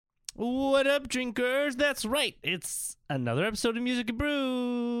What up, drinkers? That's right. It's another episode of Music and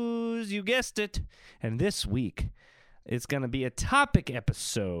Brews. You guessed it. And this week, it's going to be a topic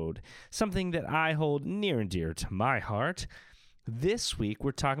episode, something that I hold near and dear to my heart. This week,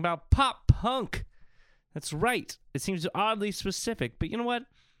 we're talking about pop punk. That's right. It seems oddly specific, but you know what?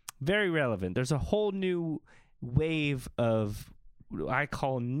 Very relevant. There's a whole new wave of what I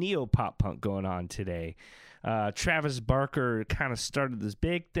call neo-pop punk going on today. Travis Barker kind of started this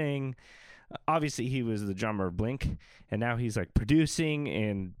big thing. Obviously, he was the drummer of Blink, and now he's like producing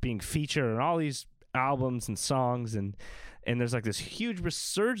and being featured on all these albums and songs, and there's like this huge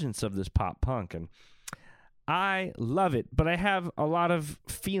resurgence of this pop punk, and I love it, but I have a lot of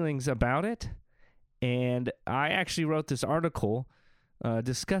feelings about it, and I actually wrote this article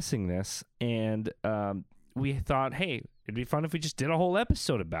discussing this, and we thought, hey, it'd be fun if we just did a whole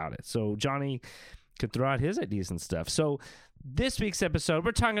episode about it, so Johnny could throw out his ideas and stuff. So this week's episode,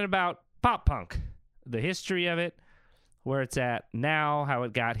 we're talking about pop punk, the history of it, where it's at now, how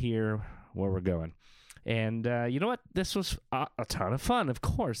it got here, where we're going. And you know what? This was a ton of fun, of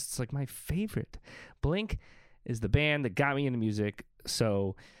course. It's like my favorite. Blink is the band that got me into music,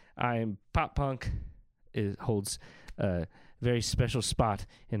 so pop punk holds a very special spot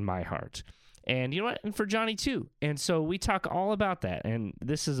in my heart. And you know what? And for Johnny, too. And so we talk all about that. And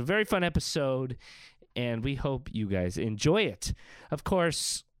this is a very fun episode, and we hope you guys enjoy it. Of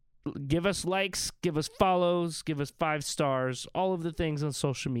course, give us likes, give us follows, give us 5 stars, all of the things on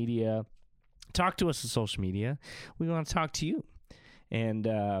social media. Talk to us on social media. We want to talk to you. And,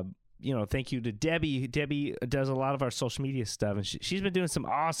 thank you to Debbie. Debbie does a lot of our social media stuff, and she's been doing some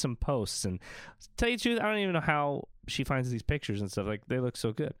awesome posts. And to tell you the truth, I don't even know how she finds these pictures and stuff. Like, they look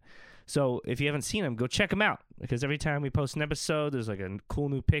so good. So if you haven't seen them, go check them out, because every time we post an episode, there's like a cool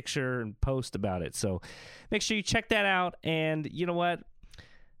new picture and post about it. So make sure you check that out. And you know what?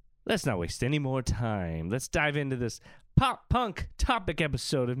 Let's not waste any more time. Let's dive into this pop punk topic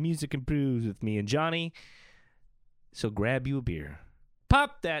episode of Music and Brews with me and Johnny. So grab you a beer,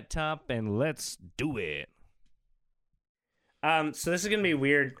 pop that top, and let's do it. So this is gonna be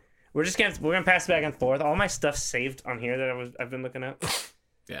weird. We're gonna pass back and forth. All my stuff's saved on here that I've been looking at.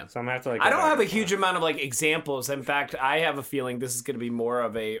 Yeah. So I'm gonna have to I don't have a huge amount of examples. In fact, I have a feeling this is going to be more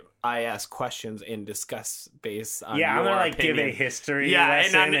of a I ask questions and discuss based on I'm gonna opinion. give a history. Yeah,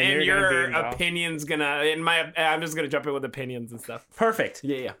 lesson, and your opinion's I'm just gonna jump in with opinions and stuff. Perfect.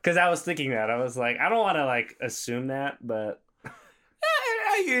 Yeah. Because I was thinking that. I was like, I don't want to assume that, but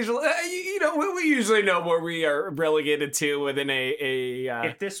I usually, we usually know where we are relegated to within a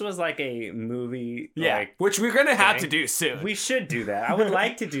if this was like a movie, which we're gonna have to do soon. We should do that. I would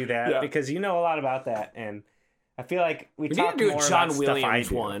like to do that because you know a lot about that, and I feel like we talk need to do more a John about Williams stuff I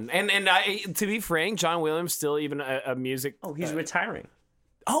do. one, and to be frank, John Williams still even a music. Oh, he's retiring.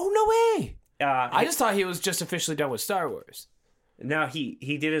 Oh, no way! I just thought he was just officially done with Star Wars. No, he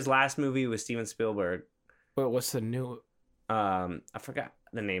did his last movie with Steven Spielberg. But what's the new? I forgot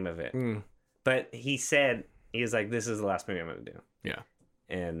the name of it. But he said, he was like, this is the last movie I'm going to do. Yeah.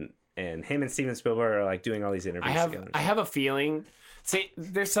 And him and Steven Spielberg are doing all these interviews together. I have a feeling,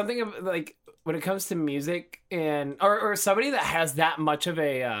 there's something of when it comes to music and or somebody that has that much of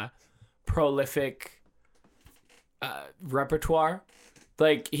a prolific repertoire.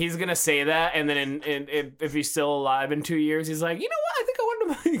 He's going to say that, and then if he's still alive in 2 years, he's like, you know what? I think I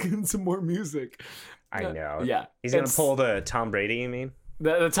want to make some more music. I know. Yeah. He's going to pull the Tom Brady, you mean?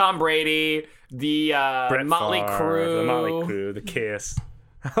 The Tom Brady, the Motley Crue. The Kiss.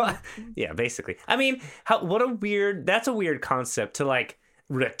 Yeah, basically. I mean, that's a weird concept to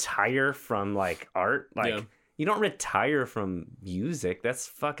retire from art. You don't retire from music. That's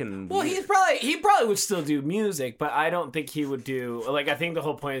fucking well, weird. he probably would still do music, but I don't think he would do I think the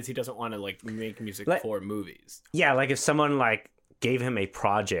whole point is he doesn't want to make music for movies. Yeah, if someone gave him a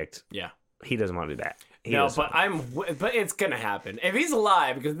project. Yeah. He doesn't want to do that. But it's gonna happen if he's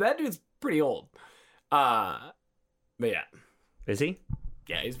alive, because that dude's pretty old. But yeah, is he?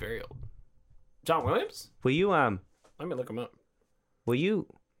 Yeah, he's very old. John Williams? Will you Let me look him up. Will you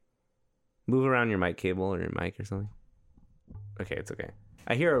move around your mic cable or your mic or something? Okay, it's okay.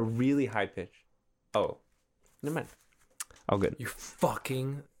 I hear a really high pitch. Oh, never mind. Oh, good. You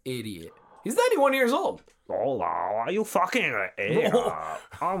fucking idiot. He's 91 years old. Lola, are you fucking idiot?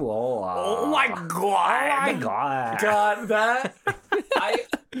 I'm Lola. Oh my god. Oh my god. God, that.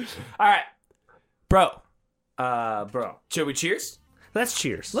 All right, bro. Bro. Should we cheers? Let's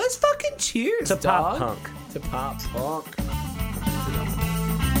cheers. Let's fucking cheers. To pop punk. To pop punk.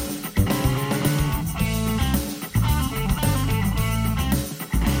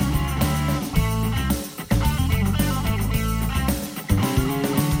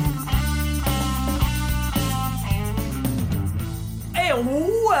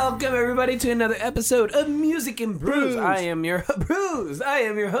 Welcome everybody to another episode of Music and Brews. I am your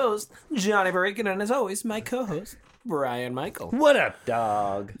host, Johnny Bacon, and as always, my co-host, Brian Michael. What up,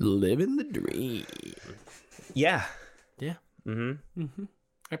 dog? Living the dream. Yeah. Yeah.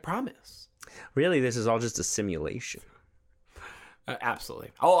 I promise. Really, this is all just a simulation.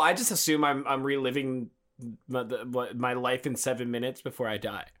 Absolutely. Oh, I just assume I'm reliving my life in 7 minutes before I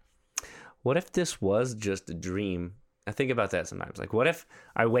die. What if this was just a dream? I think about that sometimes. Like, what if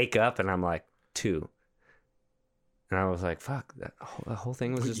I wake up and I'm like 2? And I was like, fuck, the whole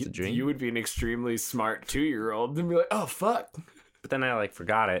thing was just a dream? You would be an extremely smart 2-year-old and be like, oh, fuck. But then I, like,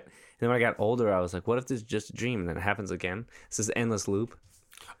 forgot it. And then when I got older, I was like, what if this is just a dream? And then it happens again. It's this endless loop.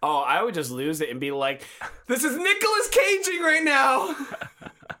 Oh, I would just lose it and be like, this is Nicolas Caging right now.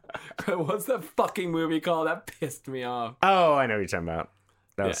 What's that fucking movie called? That pissed me off. Oh, I know what you're talking about.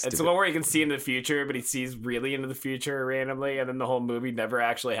 It's the one where you can see into the future, but he sees really into the future randomly, and then the whole movie never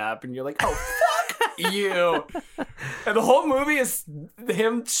actually happened. You're like, oh, fuck you. And the whole movie is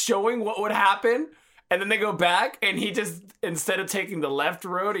him showing what would happen, and then they go back, and he just, instead of taking the left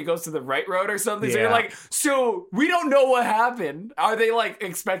road, he goes to the right road or something. Yeah. So you're like, so we don't know what happened. Are they, like,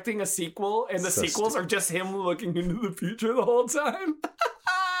 expecting a sequel, and the sequels are just him looking into the future the whole time?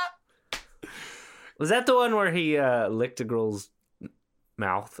 Was that the one where he licked a girl's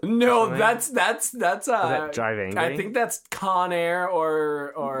mouth? No, that's was that Drive Angry? I think that's Con Air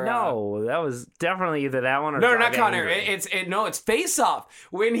or no, that was definitely either that one or no, Drive not Con Air. Angry. It's Face Off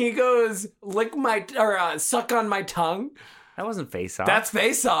when he goes lick my or suck on my tongue. That wasn't Face Off. That's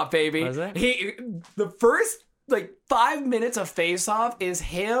Face Off, baby. Was it? The first like 5 minutes of Face Off is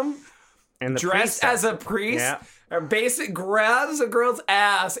him and dressed as a priest. Yeah. Grabs a girl's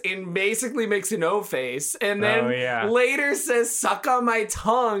ass and basically makes an O face, and then later says "suck on my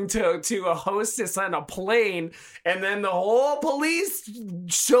tongue" to a hostess on a plane, and then the whole police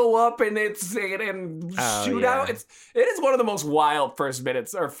show up and shoot out. It is one of the most wild first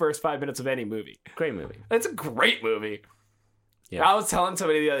 5 minutes of any movie. Great movie. It's a great movie. Yeah, I was telling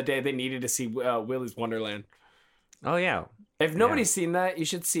somebody the other day they needed to see Willy's Wonderland. Oh yeah. If nobody's seen that, you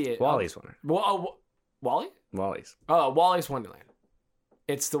should see it. Wally's Wonderland. Wally? Wally's. Oh, Wally's Wonderland.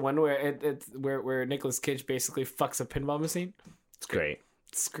 It's the one where it's where Nicolas Cage basically fucks a pinball machine. It's great.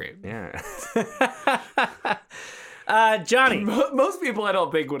 It's great. Yeah. Johnny. Most people I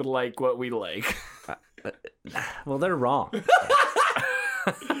don't think would like what we like. Well, they're wrong.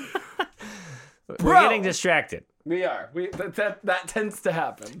 We're getting distracted. We are. That tends to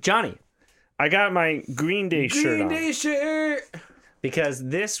happen. Johnny, I got my Green Day shirt on. Green Day shirt. Because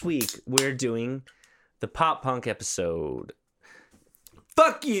this week we're doing the pop punk episode.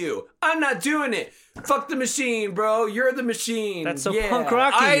 Fuck you. I'm not doing it. Fuck the machine, bro. You're the machine. That's so punk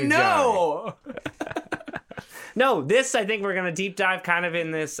rocky. I know. No, this I think we're going to deep dive kind of in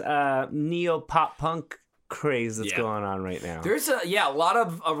this neo pop punk craze that's going on right now. There's a lot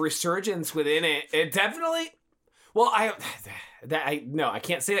of a resurgence within it. It definitely... Well, I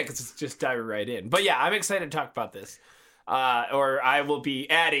can't say that because it's just diving right in. But yeah, I'm excited to talk about this. Or I will be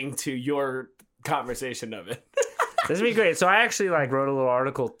adding to your conversation of it. This would be great. So I actually wrote a little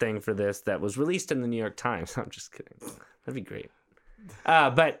article thing for this that was released in the New York Times. I'm just kidding. That'd be great.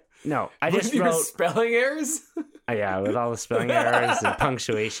 But no, I just wrote spelling errors. Yeah, with all the spelling errors and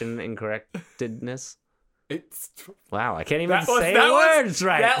punctuation incorrectness. Wow, I can't even say words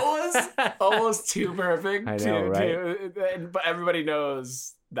right. That was almost too perfect. I know, right? But everybody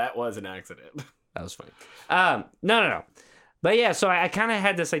knows that was an accident. That was funny. No. But yeah, so I kind of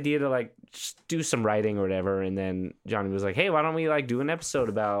had this idea to just do some writing or whatever, and then Johnny was like, "Hey, why don't we do an episode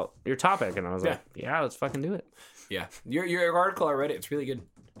about your topic?" And I was like, "Yeah, let's fucking do it." Yeah, your article I read it. It's really good,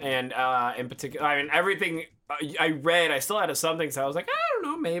 and in particular, I mean everything I read, I still had some things I was like, I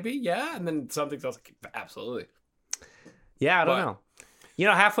don't know, maybe, yeah, and then some things I was like, absolutely. Yeah, I don't know. You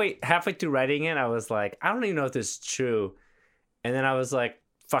know, halfway through writing it, I was like, I don't even know if this is true, and then I was like,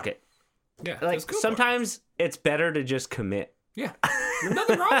 fuck it. Yeah, sometimes it's better to just commit. Yeah, there's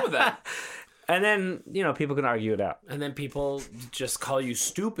nothing wrong with that. And then people can argue it out. And then people just call you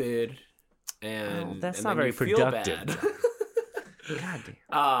stupid, and that's not very productive. God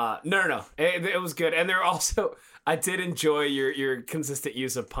damn. No. It was good, and there also I did enjoy your consistent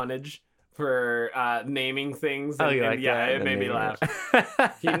use of punnage for naming things. And, you like that? It made me laugh.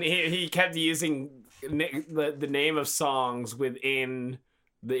 he kept using the name of songs within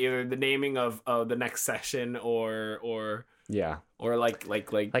either the naming of the next session or like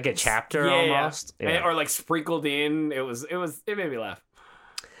a chapter almost, or sprinkled in. It made me laugh.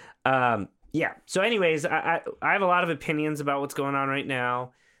 Yeah. So anyways, I have a lot of opinions about what's going on right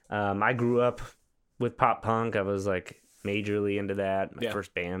now. I grew up with pop punk. I was majorly into that. My Yeah.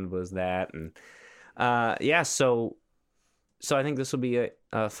 first band was that, and so I think this will be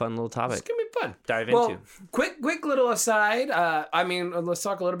a fun little It's topic. gonna be fun. Dive Well, into. quick little aside. Let's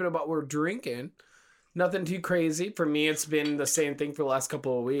talk a little bit about what we're drinking. Nothing too crazy. For me, it's been the same thing for the last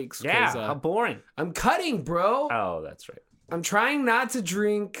couple of weeks. 'Cause, Yeah, how boring. I'm cutting, bro. Oh, that's right. I'm trying not to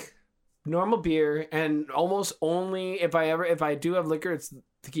drink normal beer, and almost only if I do have liquor, it's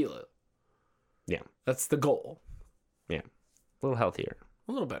tequila. Yeah. That's the goal. A little healthier.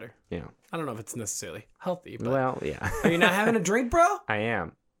 A little better. Yeah. I don't know if it's necessarily healthy, but Well, yeah. are you not having a drink, bro? I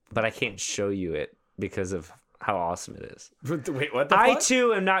am, but I can't show you it because of how awesome it is. Wait, what the I fuck?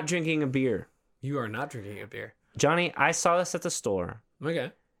 too am not drinking a beer. You are not drinking a beer. Johnny, I saw this at the store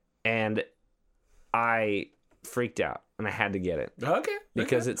Okay. and I freaked out and I had to get it Okay.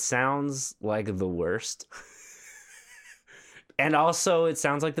 because it sounds like the worst. And also it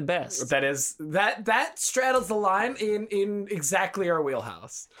sounds like the best. That straddles the line in exactly our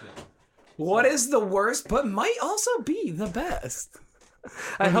wheelhouse. What is the worst, but might also be the best?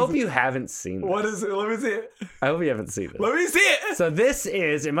 I hope you haven't seen this. What is it? Let me see it. I hope you haven't seen this. Let me see it. So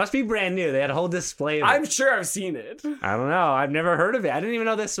it must be brand new. They had a whole display of it. I'm sure I've seen it. I don't know. I've never heard of it. I didn't even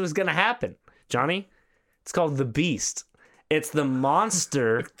know this was going to happen. Johnny, it's called The Beast. It's the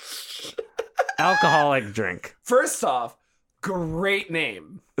Monster alcoholic drink. First off, great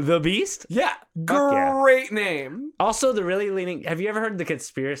name. The Beast? Yeah, yeah. great name. Also, the really leaning. Have you ever heard the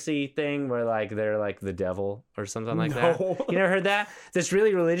conspiracy thing where like they're like the devil or something like that? No. You never heard that? This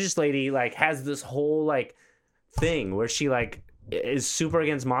really religious lady like has this whole like thing where she like is super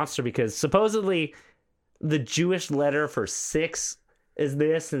against monster because supposedly the Jewish letter for 6 is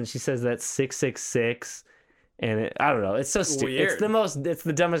this, and she says that's 666. And I don't know. It's so stupid. Weird. It's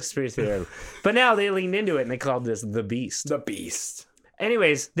the dumbest conspiracy ever. But now they leaned into it and they called this The Beast. The Beast.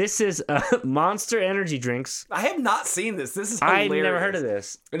 Anyways, this is Monster Energy drinks. I have not seen this. This is hilarious. I've never heard of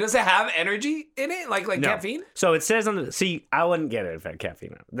this. Does it have energy in it? Like No. caffeine? So it says on the... See, I wouldn't get it if it had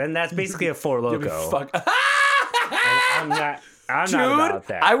caffeine. Then that's basically a Four You'll be Loko. fuck- I'm not Dude, about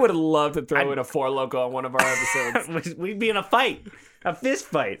that. I would love to throw in a Four Loko on one of our episodes. We'd be in a fight. A fist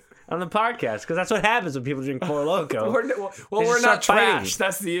fight on the podcast. Because that's what happens when people drink Four Loko. We're just not start fighting. trash.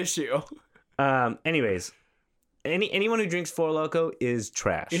 That's the issue. Anyways, anyone who drinks Four Loko is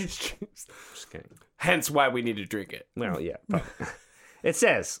trash. Just kidding. Hence why we need to drink it. Well, yeah. It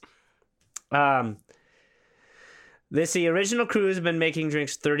says, the original crew has been making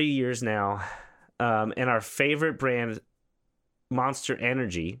drinks 30 years now, and our favorite brand, Monster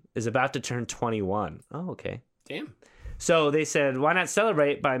Energy, is about to turn 21. Oh, okay. Damn. So they said, why not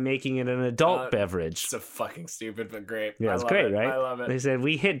celebrate by making it an adult beverage? It's a fucking stupid but great. Yeah, I it's love great, it. right? I love it. They said,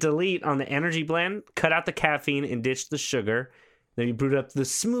 we hit delete on the energy blend, cut out the caffeine, and ditched the sugar. Then we brewed up the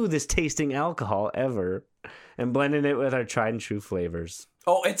smoothest tasting alcohol ever and blended it with our tried and true flavors.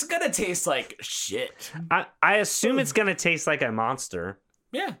 Oh, it's gonna taste like shit. I assume it's going to taste like a Monster,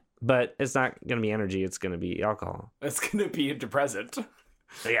 Yeah. but it's not going to be energy. It's going to be alcohol. It's gonna be a depressant.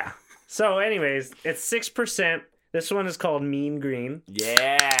 Yeah. So anyways, it's 6%. This one is called Mean Green.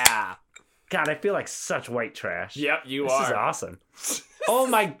 Yeah. God, I feel like such white trash. Yep, you This are. is awesome. Oh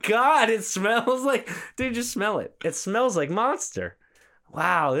my God, it smells like... Dude, just smell it. It smells like Monster.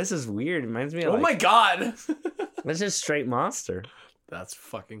 Wow, this is weird. It reminds me of Oh my god. It's just straight Monster. That's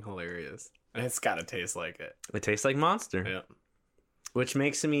fucking hilarious. And it's gotta taste like it. It tastes like Monster. Yeah. Which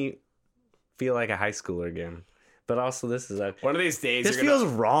makes me feel like a high schooler again. But also, this is a... One of these days, This feels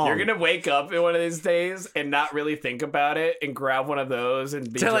wrong. You're gonna wake up in one of these days and not really think about it and grab one of those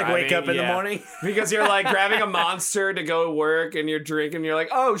and be To like wake up in the yeah. morning? Because you're like grabbing a Monster to go work and you're drinking. You're like,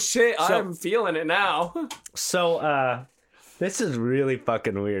 oh shit, I'm feeling it now. So, this is really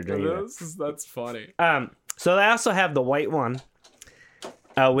fucking weird. That's funny. So they also have the white one,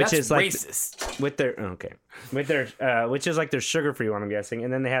 which That's is like racist. which is like their sugar-free one, I'm guessing,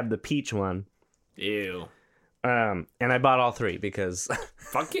 and then they have the peach one. Ew. And I bought all three because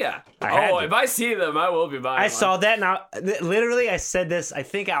Fuck yeah. had to. If I see them, I will be buying I one. saw that. Now, literally, I said this, I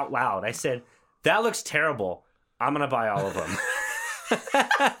think out loud. I said, that looks terrible. I'm going to buy all of them.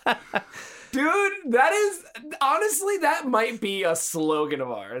 Dude, that is honestly, that might be a slogan of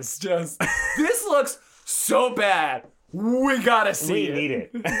ours. Just, this looks so bad. We gotta see it. We need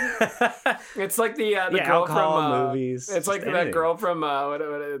it. It's like the girl alcohol, from movies. It's like just that anything. girl from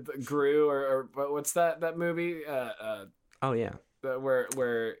what Gru or what's that movie? Oh, yeah.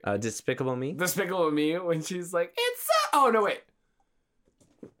 Where Despicable Me? Despicable Me, when she's like, it's so. Oh no, wait.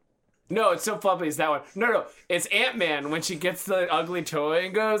 No, it's so fluffy. It's that one. No, it's Ant-Man when she gets the ugly toy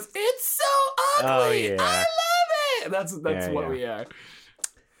and goes, "It's so ugly. Oh, yeah. I love it." That's Yeah, what yeah. we are.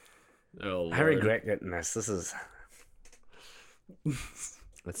 Oh, I regret getting this. This is...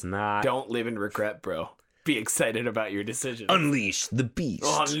 It's not. Don't live in regret, bro. Be excited about your decision. Unleash the beast.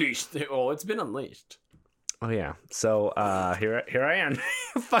 Oh, unleashed. Oh, it's been unleashed. Oh yeah. So here I am,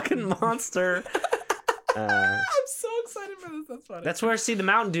 fucking monster. I'm so excited for this. That's funny. That's where the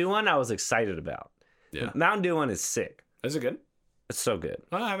Mountain Dew one I was excited about. Yeah. The Mountain Dew one is sick. Is it good? It's so good.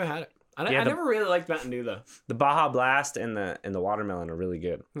 Oh, I haven't had it. I Yeah, never really liked Mountain Dew though. The Baja Blast and the watermelon are really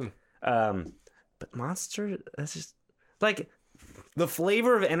good. But Monster, that's just like the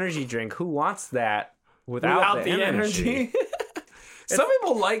flavor of energy drink. Who wants that without the energy? Some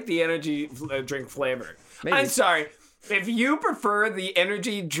people like the energy drink flavor. Maybe. I'm sorry. If you prefer the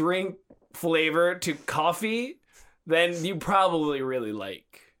energy drink flavor to coffee, then you probably really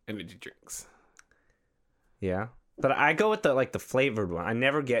like energy drinks. Yeah. But I go with the flavored one. I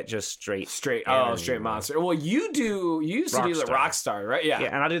never get just straight energy one. Monster. Well, you used to do the Rockstar, right? Yeah. Yeah,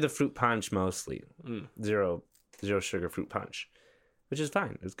 and I do the fruit punch mostly. Zero sugar fruit punch, which is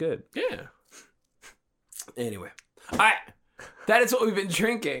fine. It's good. Yeah. Anyway. All right. That is what we've been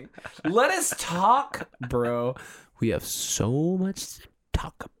drinking. Let us talk, bro. We have so much to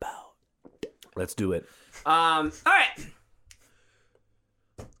talk about. Let's do it. All right.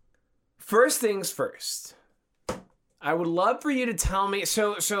 First things first. I would love for you to tell me.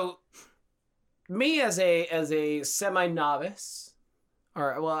 So, me as a semi-novice,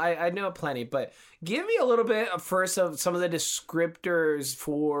 or well, I know plenty, but give me a little bit first of some of the descriptors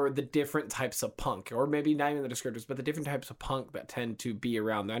for the different types of punk, or maybe not even the descriptors, but the different types of punk that tend to be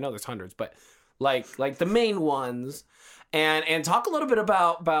around. I know there's hundreds, but like the main ones, and talk a little bit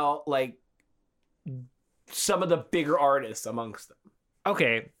about like some of the bigger artists amongst them.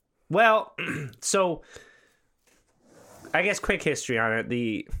 Okay. Well, so I guess quick history on it,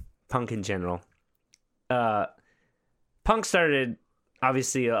 the punk in general. Punk started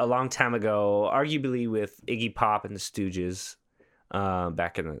obviously a long time ago, arguably with Iggy Pop and the Stooges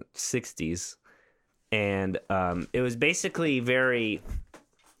back in the 60s. And it was basically very,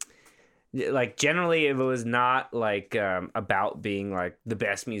 like, generally it was not like about being like the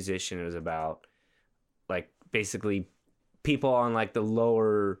best musician. It was about like basically people on like the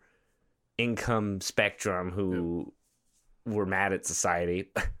lower income spectrum who were mad at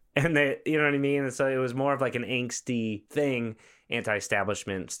society. And they, you know what I mean? And so it was more of like an angsty thing,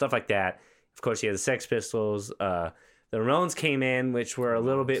 anti-establishment, stuff like that. Of course, you had the Sex Pistols. The Ramones came in, which were a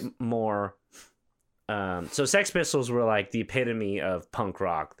little bit more... so Sex Pistols were like the epitome of punk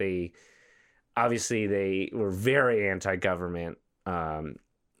rock. They were very anti-government,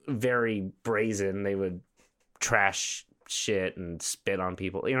 very brazen. They would trash shit and spit on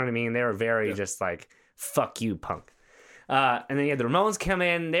people. You know what I mean? They were very just like, fuck you, punk. And then you had the Ramones come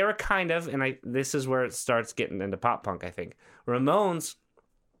in. They were kind of, and this is where it starts getting into pop punk, I think. Ramones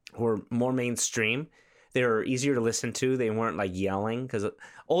were more mainstream. They were easier to listen to. They weren't like yelling, because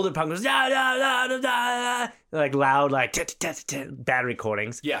older punk was da, da, da, da, da, like loud, like bad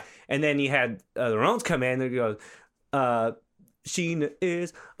recordings. Yeah. And then you had the Ramones come in. They go, Sheena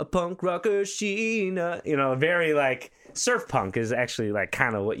is a punk rocker. Sheena, very like surf punk is actually like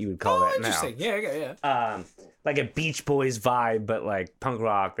kind of what you would call that now. Interesting. Yeah. Like a Beach Boys vibe, but like punk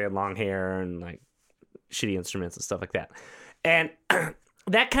rock. They had long hair and like shitty instruments and stuff like that. And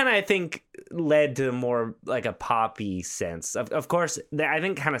that kind of, I think, led to more like a poppy sense. Of course, I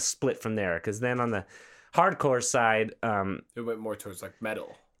think kind of split from there, because then on the hardcore side, it went more towards like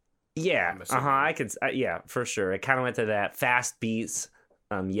metal. Yeah, yeah, for sure. It kind of went to that fast beats,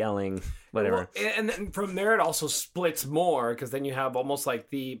 yelling, whatever. Well, and then from there, it also splits more, because then you have almost like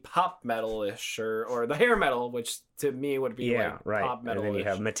the pop metal-ish or the hair metal, which to me would be like pop metal. And then you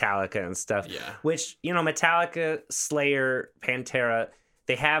have Metallica and stuff. Yeah. Which, Metallica, Slayer, Pantera,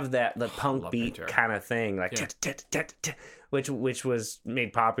 they have the punk beat kind of thing, like which was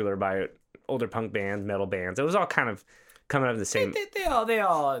made popular by older punk bands, metal bands. It was all kind of coming out of the same. They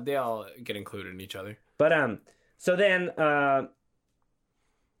all get included in each other. But so then and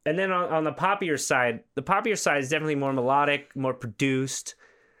then on the poppier side is definitely more melodic, more produced.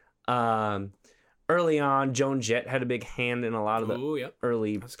 Early on, Joan Jett had a big hand in a lot of the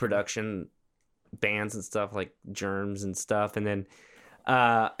early production bands and stuff, like Germs and stuff. And then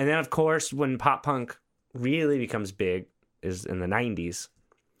of course, when pop punk really becomes big is in the 90s.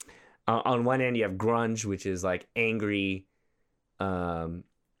 On one end, you have grunge, which is like angry,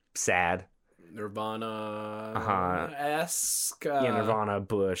 sad. Nirvana-esque. Nirvana,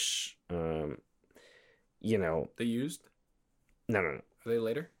 Bush, They Used? No. Are they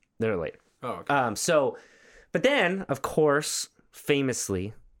later? They're later. Oh, okay. But then, of course,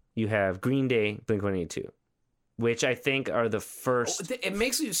 famously, you have Green Day, Blink-182. which I think are the first. It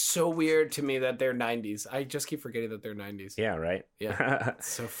makes it so weird to me that they're 90s. I just keep forgetting that they're 90s. Yeah, right? Yeah. It's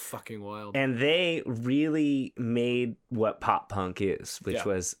so fucking wild. And they really made what pop punk is, which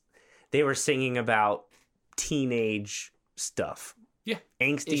was they were singing about teenage stuff. Yeah.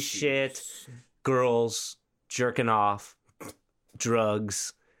 Angsty shit, girls jerking off,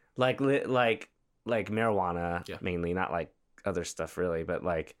 drugs, like marijuana mainly, not like other stuff really, but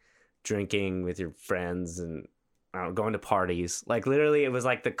like drinking with your friends and going to parties. Like literally it was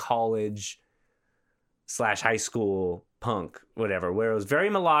like the college / high school punk, whatever, where it was very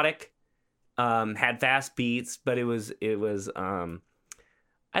melodic, had fast beats, but it was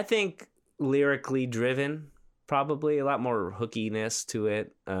I think lyrically driven, probably a lot more hookiness to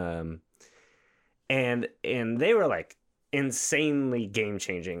it. And they were like insanely game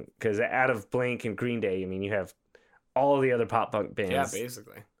changing, because out of Blink and Green Day, I mean, you have all the other pop punk bands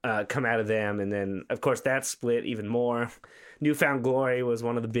basically come out of them, and then of course that split even more. Newfound Glory was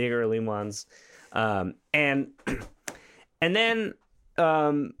one of the big early ones, and then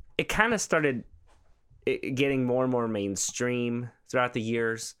it kind of started getting more and more mainstream throughout the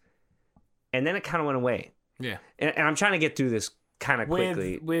years, and then it kind of went away. Yeah, and I'm trying to get through this kind of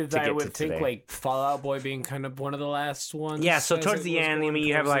quickly. With I would think like Fall Out Boy being kind of one of the last ones. Yeah, so towards the end, I mean,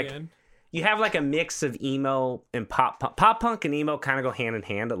 you have like a mix of emo and pop punk and emo kind of go hand in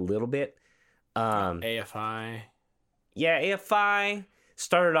hand a little bit. AFI. Yeah, AFI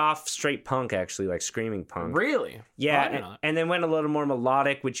started off straight punk, actually, like screaming punk. Really? Yeah, and then went a little more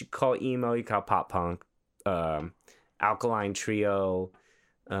melodic, which you call emo, you call pop punk. Alkaline Trio,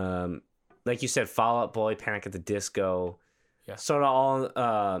 like you said, Fall Out Boy, Panic at the Disco. Yeah. Sort of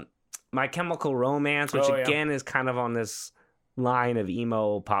all My Chemical Romance, which again is kind of on this line of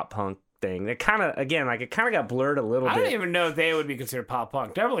emo pop punk thing. It kind of got blurred a little bit. I don't even know if they would be considered pop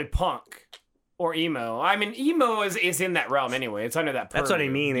punk. Definitely punk or emo. I mean, emo is in that realm anyway. It's under that purview. That's what I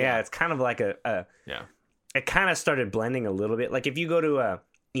mean. Yeah, it's kind of like a It kind of started blending a little bit. Like if you go to a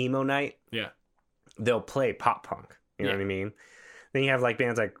emo night, they'll play pop punk. You know what I mean? Then you have like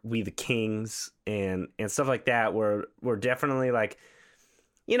bands like We the Kings and stuff like that, where we're definitely like,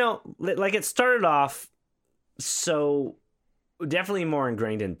 you know, like it started off so definitely more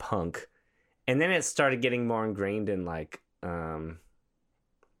ingrained in punk, and then it started getting more ingrained in like I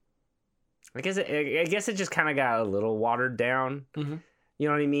guess it just kind of got a little watered down. Mm-hmm. You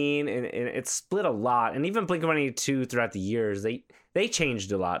know what I mean? And it split a lot. And even Blink-182 throughout the years, they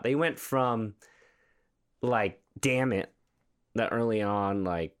changed a lot. They went from like Damn It, that early on,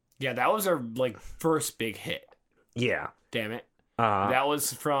 like that was our like first big hit. Yeah, Damn It. That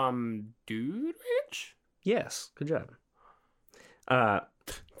was from Dude Ranch. Yes, good job.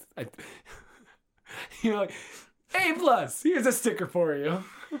 You're like A+. Here's a sticker for you.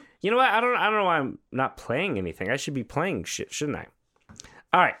 You know what? I don't know why I'm not playing anything. I should be playing shit, shouldn't I?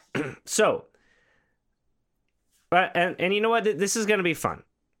 All right. So, and you know what? This is gonna be fun.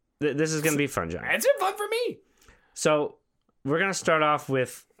 This is gonna be fun, John. It's been fun for me. So we're gonna start off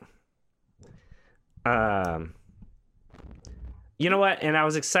with, you know what? And I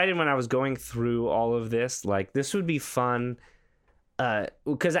was excited when I was going through all of this. Like, this would be fun,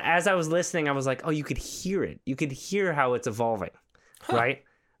 because as I was listening, I was like, oh, you could hear it. You could hear how it's evolving, right?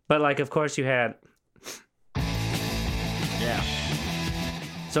 But like, of course, you had,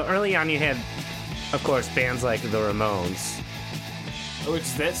 So early on, you had, of course, bands like the Ramones. Which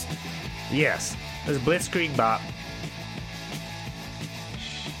is this? Yes, there's Blitzkrieg Bop,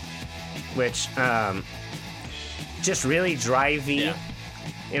 which just really drivey. Yeah.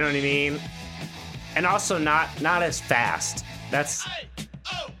 You know what I mean? And also not as fast. That's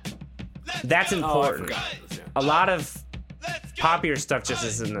important. A lot of popular stuff just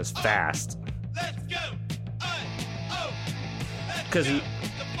isn't as fast. Because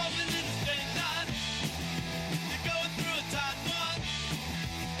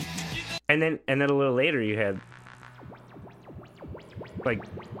and then a little later you had like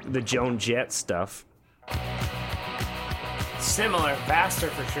the Joan Jett stuff. Similar, faster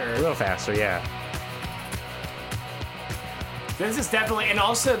for sure. A little faster, yeah. This is definitely, and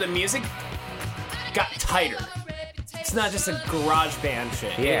also the music got tighter. It's not just a garage band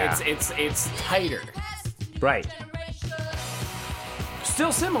shit. Yeah. It's tighter. Right.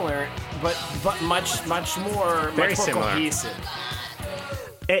 Still similar, but much more Very similar. cohesive.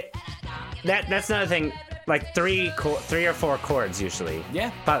 That's another thing. Like three or four chords usually.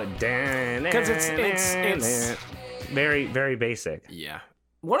 Yeah. Because it's very, very basic. Yeah.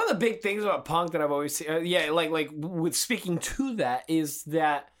 One of the big things about punk that I've always seen, like with speaking to that is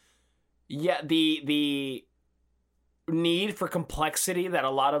that, the need for complexity that a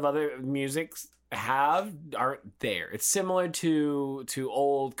lot of other music have aren't there. It's similar to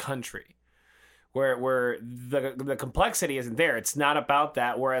old country, where the complexity isn't there. It's not about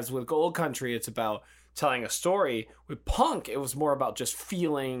that. Whereas with old country, it's about telling a story. With punk, it was more about just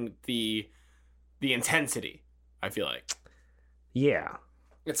feeling the intensity. I feel like. Yeah.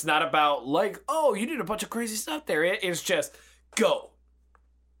 It's not about like, oh, you did a bunch of crazy stuff there. It's just go.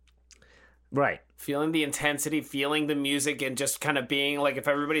 Right. Feeling the intensity, feeling the music, and just kind of being like, if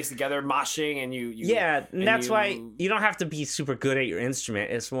everybody's together moshing and you yeah, and that's why you don't have to be super good at your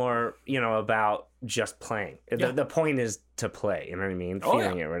instrument. It's more, about just playing. Yeah. The point is to play, you know what I mean? Oh,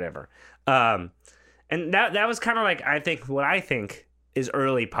 Feeling it, whatever. And that was kind of like, what I think is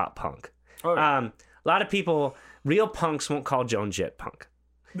early pop punk. Oh, yeah. A lot of people, real punks won't call Joan Jett punk.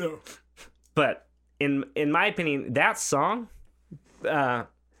 No. But in my opinion, that song, A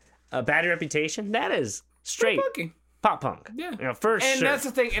Bad Reputation, that is straight pop punk. Yeah. For sure. And that's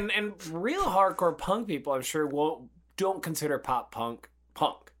the thing. And real hardcore punk people, I'm sure, don't consider pop punk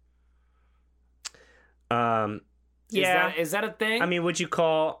punk. Yeah. Is that a thing? I mean, would you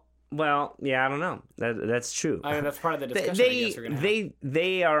call... Well, yeah, I don't know. That's true. I mean, that's part of the discussion. I guess we're gonna have.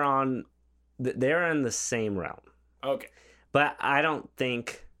 They are on... They're in the same realm. Okay. But I don't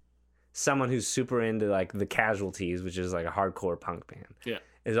think someone who's super into like the Casualties, which is like a hardcore punk band,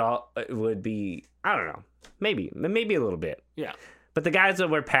 would be, I don't know, maybe a little bit. Yeah. But the guys that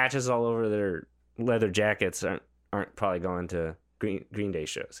wear patches all over their leather jackets aren't probably going to Green Day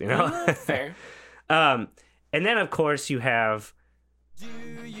shows, Fair. And then of course you have. Do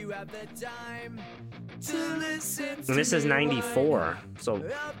you have the time to listen to and this is 94, so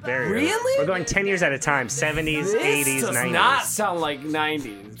very really early. We're going 10 years at a time. 70s, this 80s, does 90s. Not sound like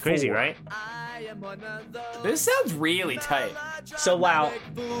 90s. Crazy, right? This sounds really tight. So while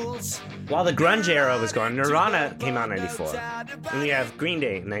the grunge era was going, Nirvana came out in 94. And we have Green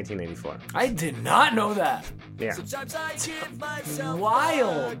Day in 1984. I did not know that. Yeah.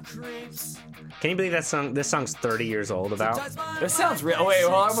 Wild. Can you believe that song? This song's 30 years old about. This sounds real. Oh, wait,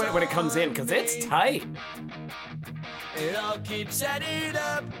 hold on when it comes in, because it's tight. It all keeps adding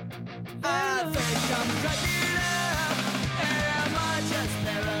up. I think I'm cracking up.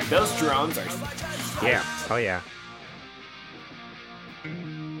 Those drums are. Yeah. Oh yeah.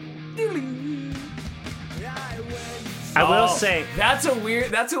 I will say that's a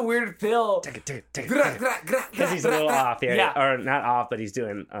weird fill. Because he's a little off, yeah, or not off, but he's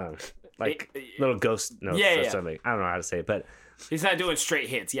doing little ghost notes or something. I don't know how to say it, but he's not doing straight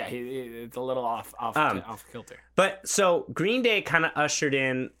hits. Yeah, it's a little off kilter. But so Green Day kind of ushered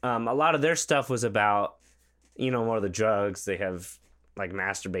in a lot of their stuff was about more of the drugs. They have like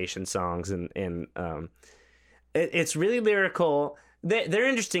masturbation songs and it's really lyrical. They're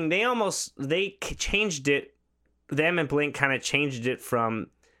interesting. They changed it. Them and Blink kind of changed it from,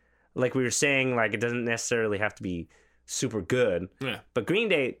 like we were saying, like it doesn't necessarily have to be super good. Yeah. But Green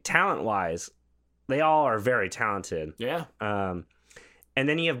Day, talent-wise, they all are very talented. Yeah. And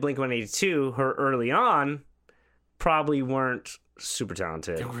then you have Blink-182, who early on probably weren't super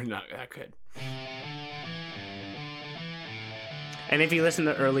talented. They were not that good. And if you listen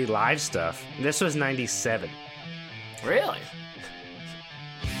to early live stuff, this was 97. Really?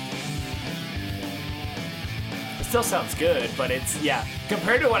 Still sounds good, but it's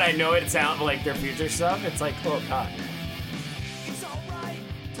compared to what I know it sounds like their future stuff, it's like, oh god. It's all right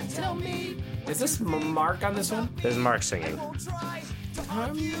to tell me. Is this Mark on this one? There's Mark singing.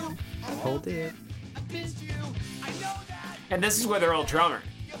 Hold it. And this is where their old drummer.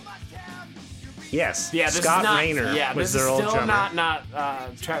 Yes. Yeah, this Scott is not, Raynor was their this is old still drummer. not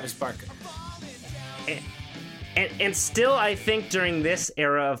Travis Barker. And still, I think during this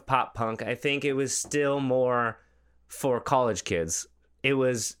era of pop punk, I think it was still more for college kids. It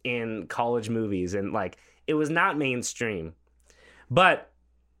was in college movies and it was not mainstream. But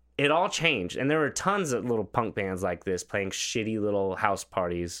it all changed. And there were tons of little punk bands like this playing shitty little house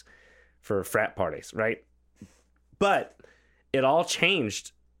parties for frat parties, right? But it all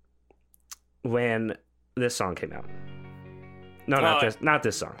changed when this song came out. No, not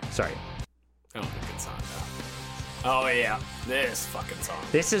this song. Sorry. I don't think it's on that. Oh yeah, this fucking song.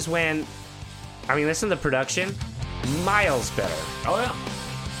 This is when, listen to the production. Miles better. Oh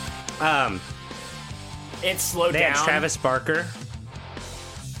yeah. It's slowed down. They had Travis Barker.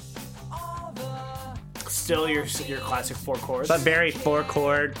 Still your classic 4 chords. But very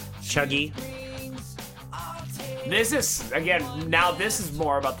 4-chord, chuggy. This is this is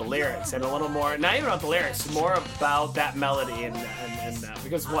more about the lyrics and a little more, not even about the lyrics, more about that melody and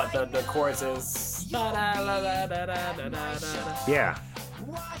because what the chorus is. Yeah.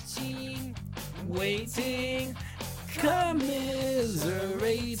 Watching, waiting,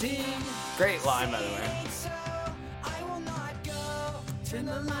 commiserating. Great line, by the way.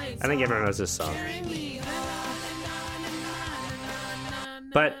 I think everyone knows this song.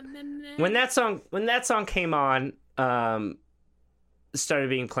 But when that song came on, started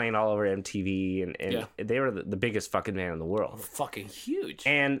being playing all over MTV, and they were the biggest fucking band in the world. Fucking huge.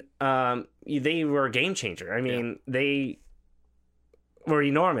 And they were a game changer. I mean, they were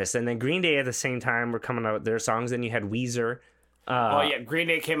enormous. And then Green Day at the same time were coming out with their songs. Then you had Weezer. Green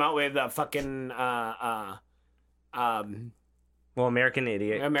Day came out with fucking well, American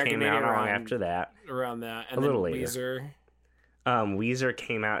Idiot came out long after that. Around that, and a little then later. Weezer. Weezer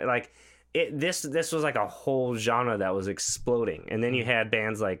came out like this was like a whole genre that was exploding. And then you had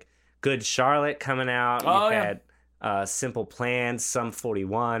bands like Good Charlotte coming out. You had Simple Plan, Sum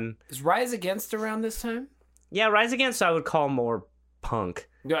 41. Is Rise Against around this time? Yeah, Rise Against I would call more punk.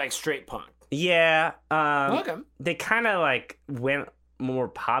 No, like straight punk. Yeah. Okay. They kind of like went more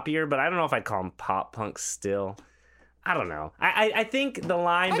poppier, but I don't know if I'd call them pop punk still. I don't know. I think the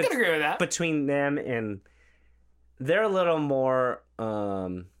line I can agree with that. between them and they're a little more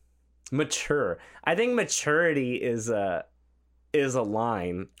mature. I think maturity is a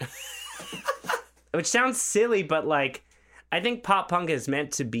line, which sounds silly, but like I think pop punk is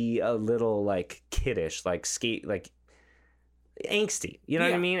meant to be a little like kiddish, like skate, like angsty. You know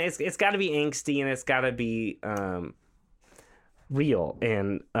what I mean? It's got to be angsty and it's got to be real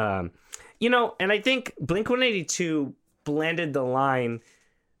and and I think Blink-182 blended the line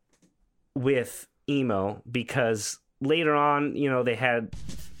with emo because later on, they had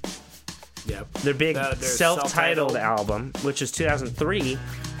their big their self-titled album, which is 2003.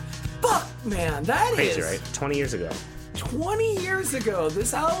 Fuck, man, that Crazy, is right? 20 years ago. 20 years ago.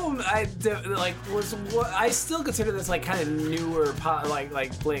 This album, I still consider this like kind of newer pop,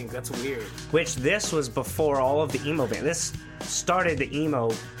 like Blink. That's weird. Which this was before all of the emo band. This started the emo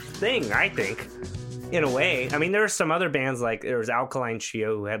thing, I think, in a way. I mean, there were some other bands like there was Alkaline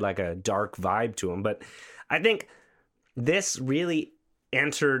Trio who had like a dark vibe to them, but I think this really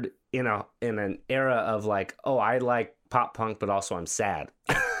entered in an era of like, oh, I like pop punk, but also I'm sad.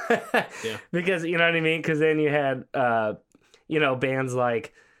 Yeah. Because you know what I mean? Because then you had bands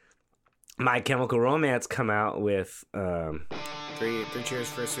like My Chemical Romance come out with Three Cheers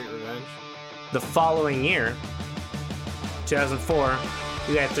for a Sweet Revenge. the following year, 2004.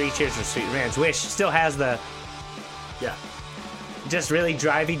 You got 3 Cheers for Sweet Revenge, which still has the just really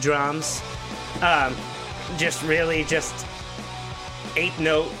drivey drums, just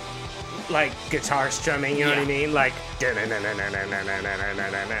 8-note like guitar strumming. You know what I mean? Like you know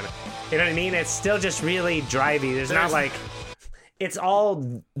what I mean? It's still just really drivey. There's not like it's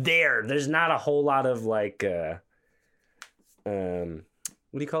all there. There's not a whole lot of like what do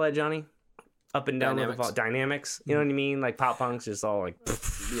you call that, Johnny? Up and down dynamics. You know what I mean? Like pop punk's just all like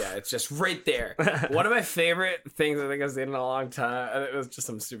yeah, it's just right there. One of my favorite things I think I've seen in a long time, it was just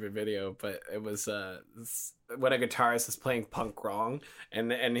some stupid video, but it was when a guitarist is playing punk wrong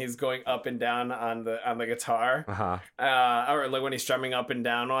and he's going up and down on the guitar. Or like when he's strumming up and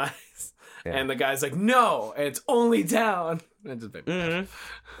down wise. Yeah. And the guy's like, no, it's only down. It just made me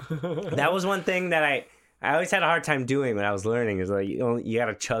laugh. That was one thing that I always had a hard time doing when I was learning. Is like you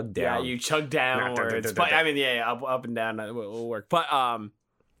gotta chug down. Yeah, you chug down. But I mean, up and down will work. But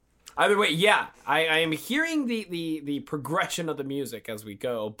either way, yeah, I am hearing the progression of the music as we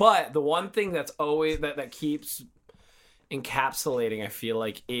go. But the one thing that's always that keeps encapsulating, I feel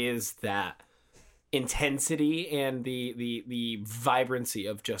like, is that intensity and the vibrancy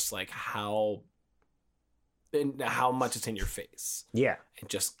of just like how much it's in your face. Yeah. And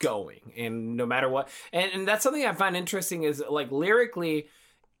just going. And no matter what. And that's something I find interesting is like lyrically,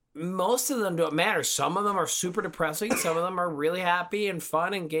 most of them don't matter. Some of them are super depressing. Some of them are really happy and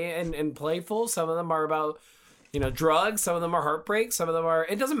fun and gay and playful. Some of them are about, drugs. Some of them are heartbreak. Some of them are,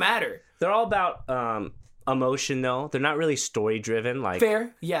 it doesn't matter. They're all about emotion though. They're not really story driven. Like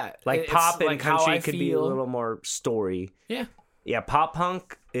fair. Yeah. Like pop and like country could be a little more story. Yeah. Yeah. Pop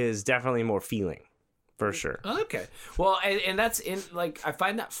punk is definitely more feeling. For sure. Okay. Well, and that's in like I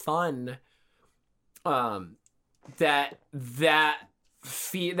find that fun. That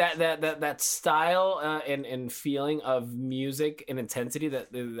style and feeling of music and intensity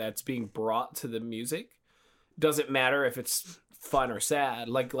that's being brought to the music doesn't matter if it's fun or sad.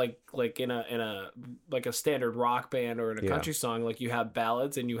 Like in a like a standard rock band or in a country song, like you have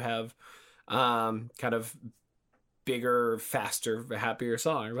ballads and you have kind of bigger, faster, happier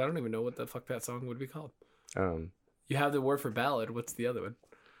songs. I don't even know what the fuck that song would be called. You have the word for ballad. What's the other one?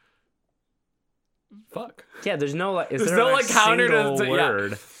 Fuck. Yeah, there's no like. There's no like counter to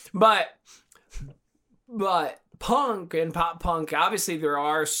word. Yeah. But punk and pop punk, obviously there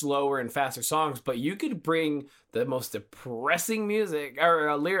are slower and faster songs, but you could bring the most depressing music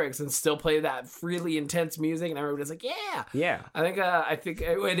or lyrics and still play that really intense music, and everybody's like, yeah. I think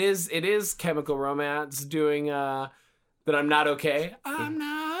it is Chemical Romance doing that I'm Not Okay. I'm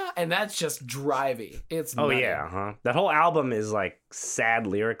not, and that's just drivey. It's nutty. That whole album is like sad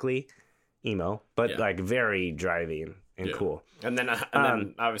lyrically, emo, but like very drivey and cool. And then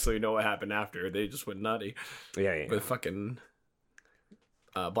obviously you know what happened after. They just went nutty. Yeah. With fucking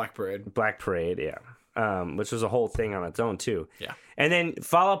Black Parade. Black Parade, yeah. Which was a whole thing on its own too. Yeah. And then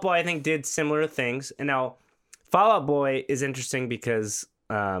Fall Out Boy, I think, did similar things. And now Fall Out Boy is interesting because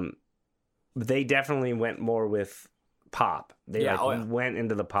they definitely went more with pop. They went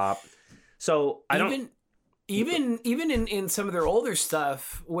into the pop. So Even in some of their older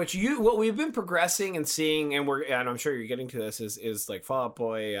stuff, what we've been progressing and seeing, and I'm sure you're getting to this, is like Fall Out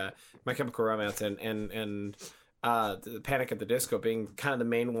Boy, My Chemical Romance, and the Panic at the Disco being kind of the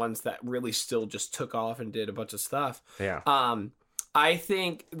main ones that really still just took off and did a bunch of stuff. Yeah. I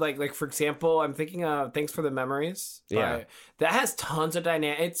think like for example, I'm thinking of Thanks for the Memories. Yeah. That has tons of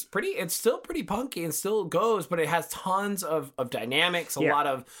dynamic. It's still pretty punky and still goes, but it has tons of dynamics, a lot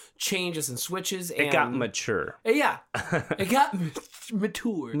of changes and switches. It got mature. Yeah. It got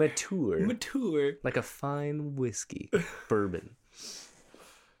mature. Mature. Like a fine whiskey. Bourbon.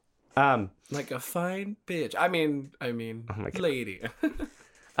 Like a fine bitch. I mean, oh my God. lady.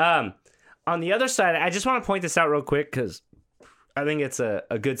 On the other side, I just want to point this out real quick because I think it's a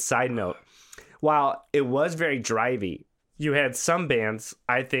good side note. While it was very drivey, you had some bands,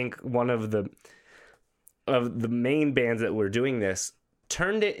 I think one of the main bands that were doing this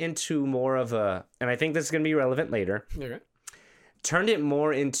turned it into more of a, and I think this is going to be relevant later, Okay. turned it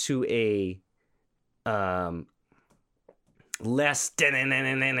more into a less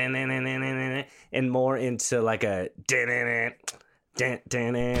and more into like a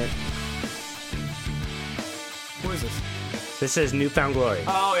What is this? This is Newfound Glory.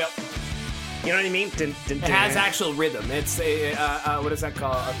 Oh, yeah. You know what I mean? It has actual rhythm. It's what is that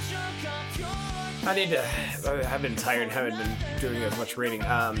called? I've been tired and haven't been doing as much reading.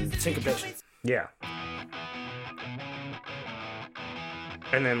 Syncopation. Yeah.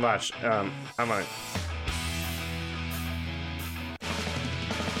 And then watch. I'm on.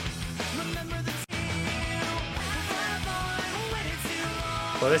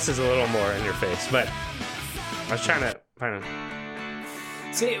 Well, this is a little more in your face, but I was trying to find.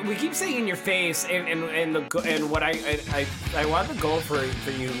 See, we keep saying in your face, and what I want the goal for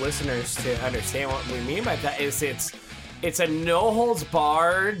you listeners to understand what we mean by that is it's a no holds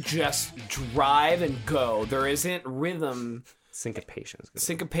barred, just drive and go. There isn't rhythm,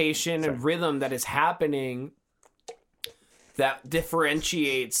 syncopation, and rhythm that is happening that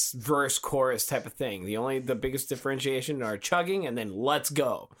differentiates verse chorus type of thing. The biggest differentiation are chugging and then let's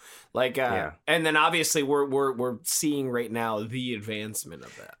go. And then obviously we're seeing right now the advancement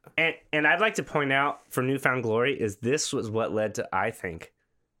of that. And I'd like to point out for Newfound Glory is this was what led to, I think,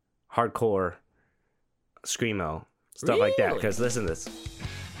 hardcore screamo stuff like that. Because listen to this.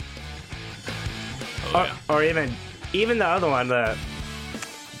 Or even the other one, the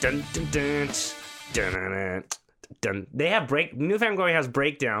dun dun dun dun dun dun. They have Newfound Glory has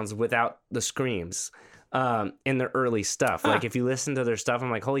breakdowns without the screams in their early stuff. Like if you listen to their stuff, I'm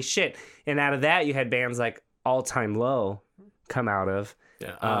like, holy shit! And out of that, you had bands like All Time Low come out of.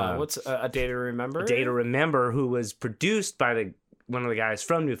 Yeah. What's A Day to Remember? A Day to Remember, who was produced by one of the guys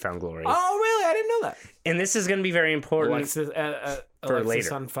from Newfound Glory. Oh, really? I didn't know that. And this is going to be very important for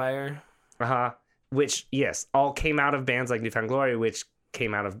Alexis later. on Fire. Which yes, all came out of bands like Newfound Glory, which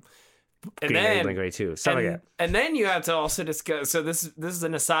came out of. And then you have to also discuss. So this is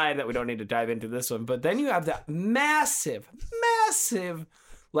an aside that we don't need to dive into this one. But then you have that massive,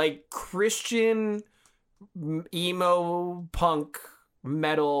 like Christian emo punk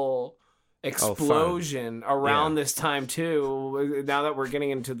metal explosion around this time too. Now that we're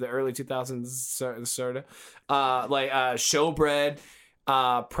getting into the early 2000s, sort of like Showbread,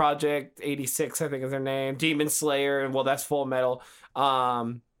 Project 86, I think is their name. Demon Slayer, and well, that's Full Metal.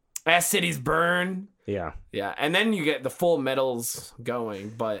 As Cities Burn. Yeah. And then you get the Full Metals going,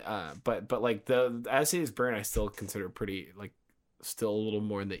 but like the As Cities Burn, I still consider pretty like still a little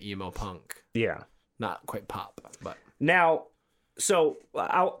more in the emo punk. Yeah. Not quite pop, but now. So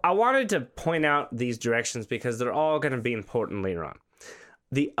I wanted to point out these directions because they're all going to be important later on.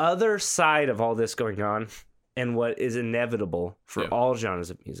 The other side of all this going on, and what is inevitable for all genres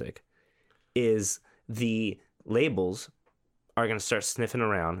of music, is the labels are going to start sniffing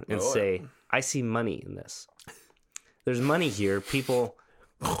around and say, I see money in this. There's money here. People,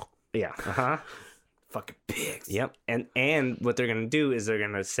 Fucking pigs. Yep. And what they're going to do is they're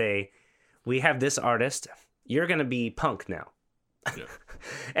going to say, we have this artist. You're going to be punk now. Yeah.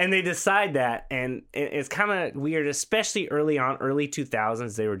 And they decide that. And it's kind of weird, especially early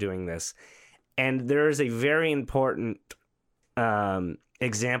 2000s, they were doing this. And there is a very important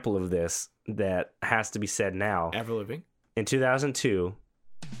example of this that has to be said now. Avril Lavigne? In 2002.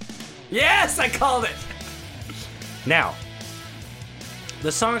 Yes, I called it. Now,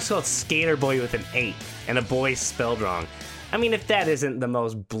 the song is called Skater Boy with an 8, and a boy spelled wrong. I mean, if that isn't the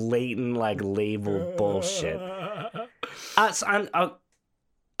most blatant, like, label bullshit.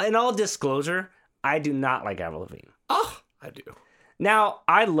 In all disclosure, I do not like Avril Lavigne. Oh, I do. Now,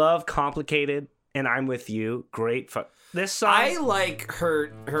 I love Complicated, and I'm With You. Great. This song... I like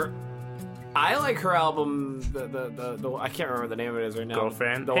her... I like her album, the I can't remember the name of it is right now.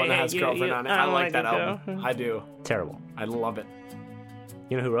 Girlfriend? The one that has Girlfriend on it. I like that album. Girl. I do. Terrible. I love it.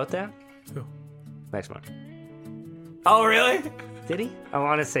 You know who wrote that? Who? Next one. Oh, really? Did he? I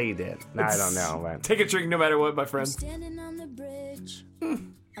want to say he did. No, I don't know. But... Take a drink no matter what, my friend. Standing on the bridge.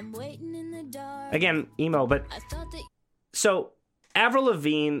 I'm waiting in the dark. Again, emo, but... I thought that So, Avril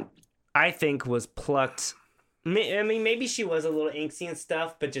Lavigne, I think, was plucked... I mean, maybe she was a little angsty and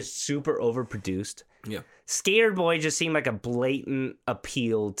stuff, but just super overproduced. Yeah. Skater Boy just seemed like a blatant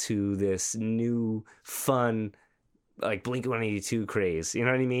appeal to this new, fun, like Blink-182 craze. You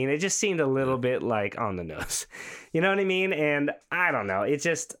know what I mean? It just seemed a little bit like on the nose. You know what I mean? And I don't know. It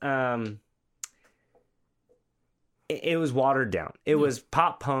just, it was watered down. It was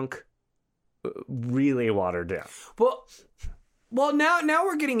pop punk, really watered down. Well, now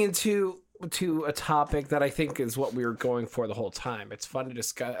we're getting into a topic that I think is what we were going for the whole time. It's fun to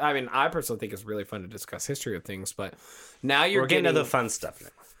discuss. I mean, I personally think it's really fun to discuss history of things, but now we're getting to the fun stuff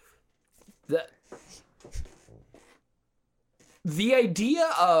now. The idea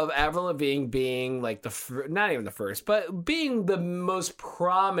of Avril Lavigne being like not even the first, but being the most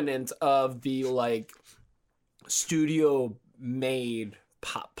prominent of the like studio made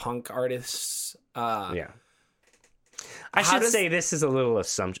pop punk artists. Yeah. I should say this is a little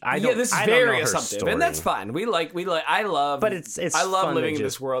assumption. This is very assumptive, and that's fine. I love, but it's I love fun living to in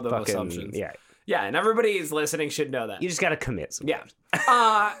this world of assumptions. Yeah, and everybody who's listening should know that. You just got to commit. Sometimes.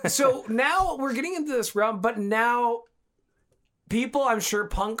 Yeah. So now we're getting into this realm, but now people, I'm sure,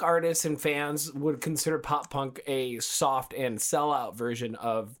 punk artists and fans would consider pop punk a soft and sellout version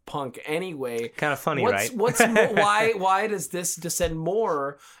of punk anyway. Kind of funny, right? Why does this descend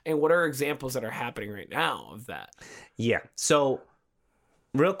more, and what are examples that are happening right now of that? Yeah. So,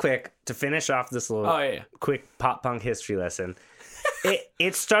 real quick, to finish off this little quick pop punk history lesson,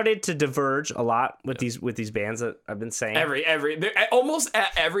 it started to diverge a lot with these bands that I've been saying. Almost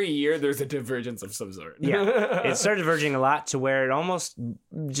every year, there's a divergence of some sort. Yeah. It started diverging a lot to where it almost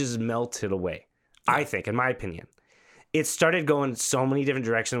just melted away, I think, in my opinion. It started going so many different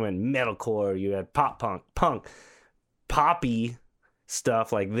directions. When metalcore, you had pop punk, poppy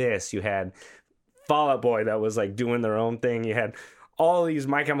stuff like this. You had Fall Out Boy that was like doing their own thing. You had all these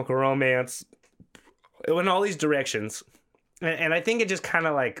My Chemical Romance. It went all these directions. And I think it just kind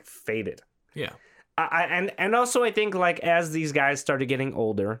of like faded. Yeah. And also I think like as these guys started getting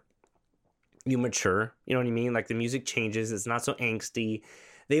older, you mature. You know what I mean? Like the music changes. It's not so angsty.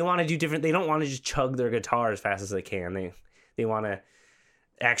 They want to do different. They don't want to just chug their guitar as fast as they can. They want to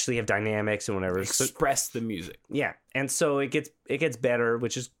actually have dynamics and whatever. Express the music. Yeah. And so it gets better,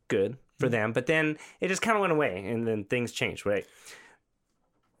 which is good for them. But then it just kind of went away, and then things changed, right?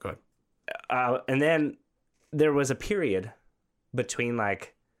 Good. And then there was a period between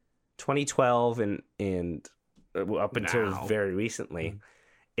like 2012 and up until very recently,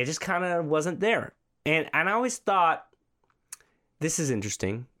 it just kind of wasn't there. And I always thought, this is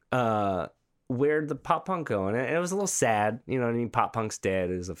interesting. Where'd the pop punk go? And it was a little sad. You know what I mean? Pop punk's dead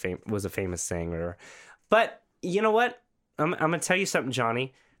was a famous saying or whatever. But you know what? I'm going to tell you something,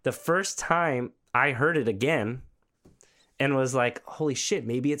 Johnny. The first time I heard it again and was like, holy shit,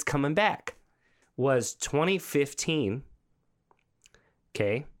 maybe it's coming back, was 2015.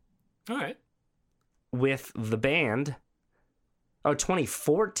 Okay. All right. With the band. Oh,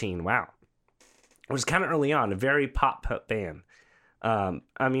 2014. Wow. It was kind of early on. A very pop band. A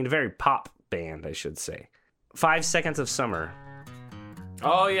very pop band, I should say. 5 Seconds of Summer.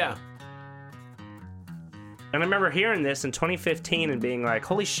 Oh, yeah. And I remember hearing this in 2015 and being like,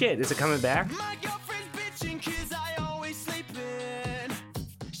 holy shit, is it coming back? My girlfriend's bitching 'cause I always sleep in.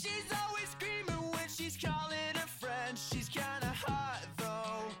 She's always screaming when she's calling her friend. She's kinda hot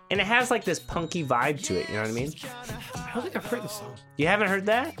though. And it has like this punky vibe to it, you know what I mean? I don't think I've heard this song. You haven't heard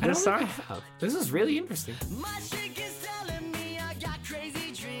that? I don't This think song? I have. This is really interesting. My chick is telling me I got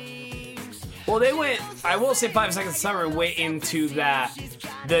crazy dreams. Well, they went. I will say, 5 Seconds of Summer went into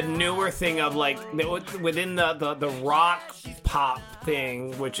the newer thing of like within the rock pop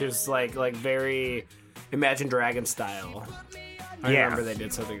thing, which is like very Imagine Dragon style. I remember they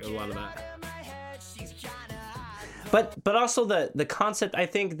did a lot of that. But also the concept, I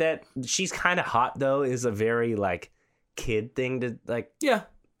think that She's Kind of Hot though is a very like kid thing to like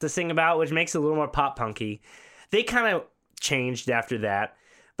to sing about, which makes it a little more pop punky. They kind of changed after that,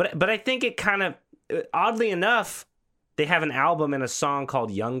 but I think it kind of oddly enough they have an album and a song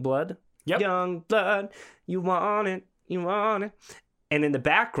called Young Blood. Yep. Young Blood, you want it, and in the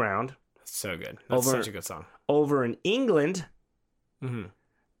background, so good. That's such a good song. Over in England,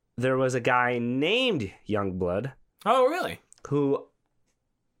 there was a guy named Youngblood. Oh, really? Who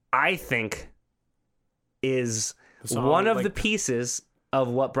I think is one of the pieces of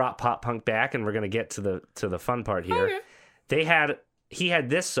what brought pop punk back, and we're gonna get to the fun part here. Okay. He had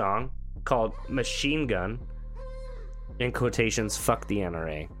this song called Machine Gun, in quotations, fuck the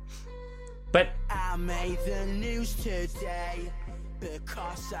NRA. But I made the news today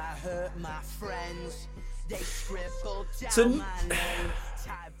because I hurt my friends. They scribbled down my name.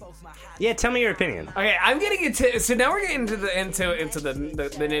 Yeah, tell me your opinion. Okay, I'm getting into. So now we're getting into the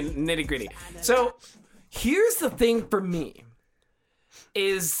nitty gritty. So here's the thing for me: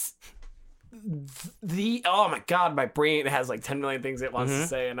 is oh my god, my brain has like 10 million things it wants to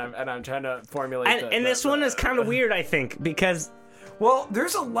say, and I'm trying to formulate. And this one is kind of weird, I think, because. Well,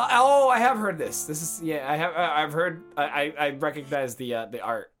 there's a lot. Oh, I have heard this. This is I've heard. I recognize the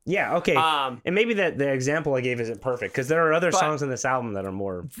art. Yeah. Okay. And maybe the example I gave isn't perfect because there are other songs in this album that are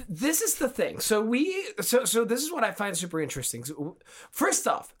more. This is the thing. So this is what I find super interesting. So, first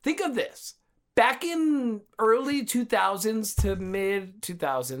off, think of this. Back in early 2000s to mid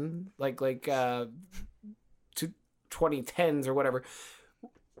 2000, like to 2010s or whatever,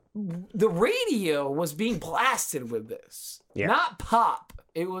 the radio was being blasted with this. Yeah. Not pop.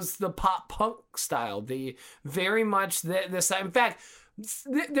 It was the pop punk style. The very much this. In fact,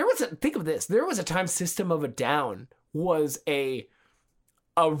 there was think of this. There was a time System of a Down was a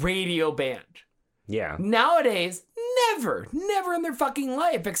radio band. Yeah. Nowadays, never in their fucking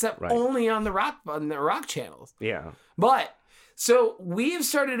life, except only on the rock channels. Yeah. But so we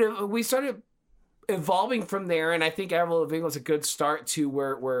started evolving from there, and I think Avril Lavigne was a good start to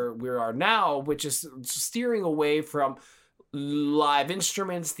where we are now, which is steering away from live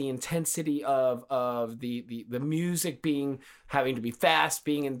instruments, the intensity of the music having to be fast,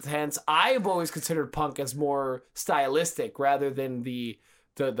 being intense. I've always considered punk as more stylistic rather than the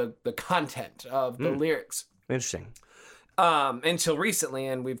content of the lyrics. Interesting. Until recently,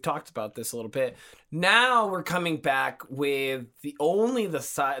 and we've talked about this a little bit. Now we're coming back with the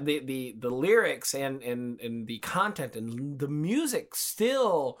lyrics and the content and the music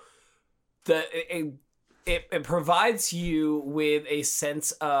still. It provides you with a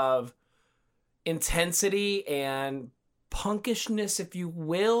sense of intensity and punkishness, if you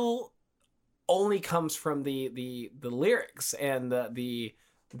will, only comes from the lyrics and the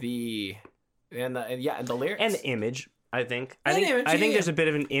lyrics and the image. I think there's a bit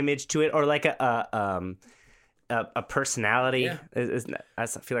of an image to it, or like a personality. Yeah. I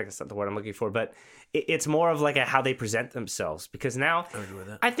feel like that's not the word I'm looking for, but it's more of like how they present themselves. Because now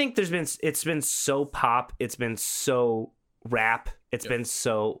I think it's been so pop, it's been so rap, it's been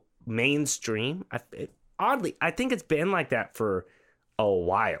so mainstream. Oddly, I think it's been like that for a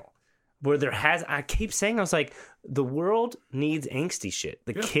while. Where I keep saying, I was like, the world needs angsty shit.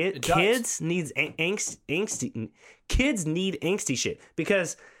 Kids needs angsty. Kids need angsty shit,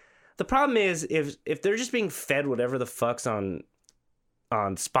 because the problem is if they're just being fed whatever the fuck's on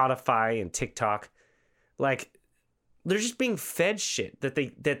Spotify and TikTok, like they're just being fed shit that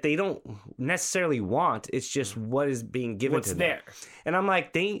they don't necessarily want. It's just what is being given to them. There. And I'm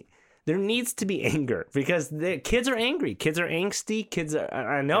like, there needs to be anger, because the kids are angry. Kids are angsty. Kids are.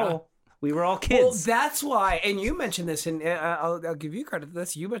 I know. Yeah. We were all kids. Well, that's why, and you mentioned this, and I'll give you credit for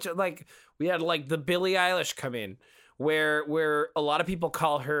this. You mentioned we had the Billie Eilish come in, where a lot of people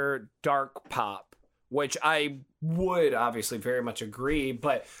call her dark pop, which I would obviously very much agree.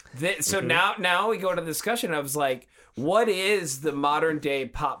 But now we go to the discussion. I was like, what is the modern day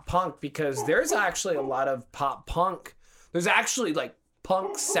pop punk? Because there's actually a lot of pop punk. There's actually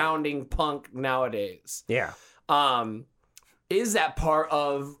punk sounding punk nowadays. Yeah. Is that part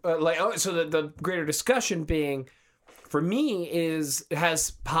of so the greater discussion being, for me,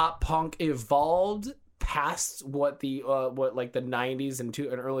 has pop punk evolved past what the 90s and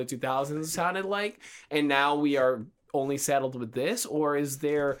early 2000s sounded like, and now we are only saddled with this? Or is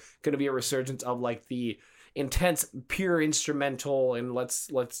there going to be a resurgence of the intense pure instrumental and let's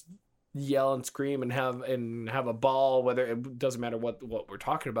yell and scream and have a ball. Whether it doesn't matter what we're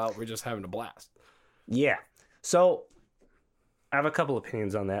talking about, we're just having a blast. Yeah. So I have a couple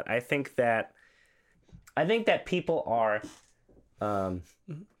opinions on that. I think that people are A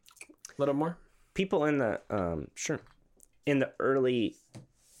little more. people in the in the early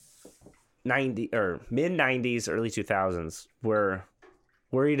 90s or mid 90s, early 2000s were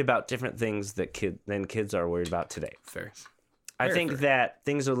worried about different things that kids are worried about today. Fair. I Very think fair. that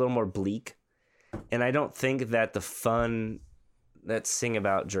things are a little more bleak, and I don't think that the fun that sing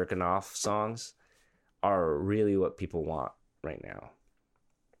about jerking off songs are really what people want right now.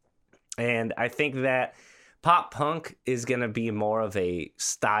 And I think that pop punk is going to be more of a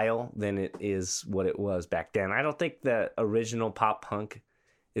style than it is what it was back then. I don't think the original pop punk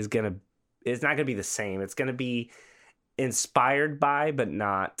it's not going to be the same. It's going to be inspired by, but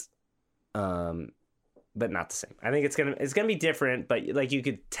not the same. I think it's going to be different, but like you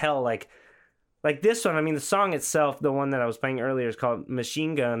could tell like this one, I mean, the song itself, the one that I was playing earlier is called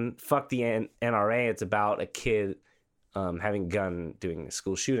Machine Gun, Fuck the NRA. It's about a kid having a gun doing a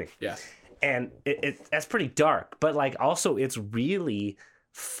school shooting. Yeah. And that's pretty dark, but like also it's really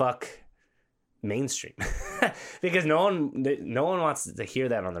fuck mainstream because no one wants to hear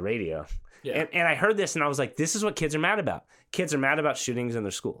that on the radio. Yeah. And I heard this and I was like, this is what kids are mad about. Kids are mad about shootings in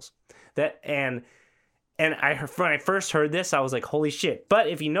their schools. When I first heard this, I was like, holy shit. But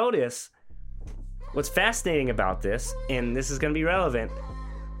if you notice, what's fascinating about this, and this is going to be relevant,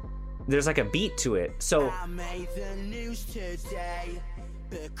 there's like a beat to it. So I made the news today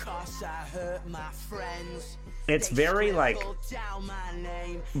because I hurt my friends. it's They very like scribbled down my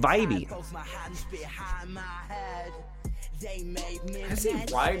name, vibey. tied both my hands behind my head. They made me Has he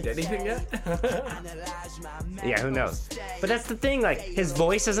rhymed anything yet? analyze my Yeah, who knows? But that's the thing, like his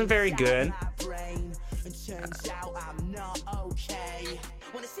voice isn't very good. my brain, and turns out I'm not okay.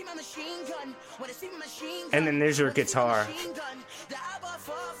 Wanna see my machine gun? Wanna see my machine gun? And then there's your Wanna see my guitar. machine gun? The album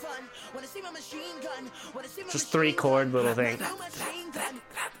for fun. Wanna see my machine gun? Wanna see my Just machine 3-chord gun? little thing. Machine gun.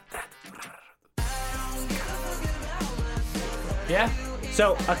 Yeah.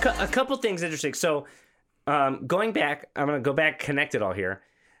 So a couple things interesting. So going back, I'm gonna go back, connect it all here.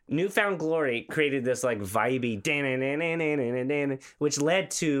 Newfound Glory created this like vibey, which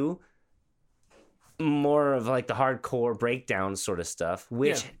led to more of like the hardcore breakdown sort of stuff,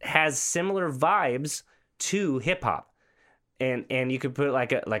 which has similar vibes to hip hop. And you could put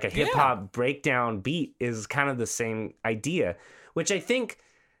like a hip hop breakdown beat is kind of the same idea, which I think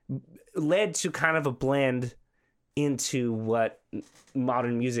led to kind of a blend into what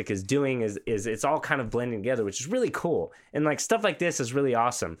modern music is doing is it's all kind of blending together, which is really cool. And like stuff like this is really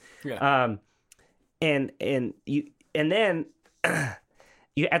awesome. Yeah. And then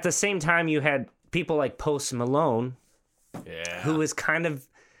you at the same time you had people like Post Malone, who was kind of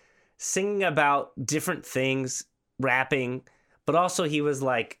singing about different things, rapping, but also he was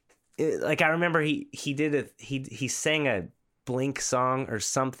like I remember he sang a Blink song or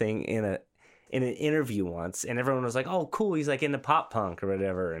something in an interview once, and everyone was like, "Oh, cool, he's like into pop punk or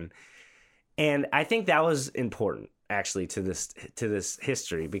whatever." And I think that was important actually to this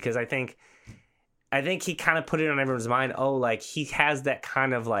history, because I think he kind of put it on everyone's mind. Oh, like he has that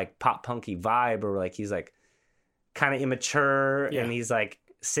kind of like pop punky vibe, or like he's like kind of immature and he's like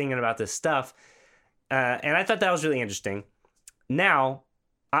singing about this stuff. And I thought that was really interesting. Now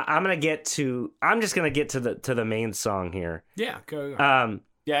I'm just gonna get to the main song here. Yeah. Go.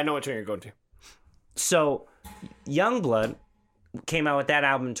 Yeah, I know what you're going to. So Youngblood came out with that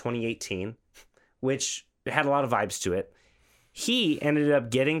album in 2018, which had a lot of vibes to it. He ended up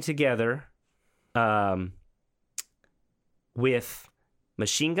getting together with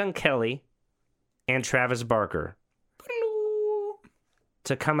Machine Gun Kelly and Travis Barker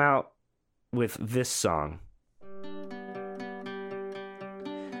to come out with this song.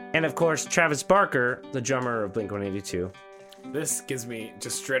 And of course, Travis Barker, the drummer of Blink-182. This gives me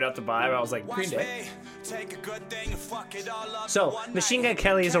just straight out the vibe. I was like, Green Day. So, Machine Gun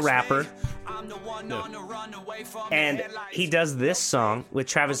Kelly is a rapper. And he does this song with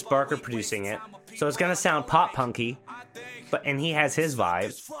Travis Barker producing it. So it's going to sound pop punky. And he has his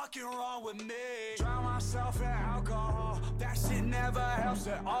vibe.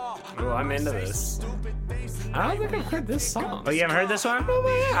 Oh, I'm into this. I don't think I've heard this song. Oh, you haven't heard this one?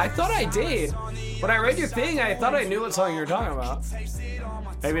 I thought I did. When I read your thing, I thought I knew what song you were talking about.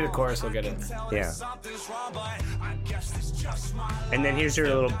 Maybe the chorus will get it. Yeah. And then here's your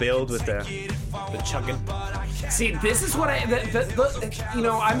little build with the chugging. See, this is what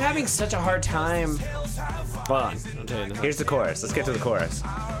I'm having such a hard time. Hold on. Here's the chorus. Let's get to the chorus.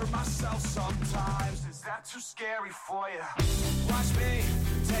 that too scary for you? Watch me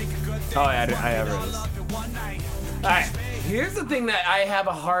take a good thing. Oh, I have All it. up in one night. All right. Here's the thing that I have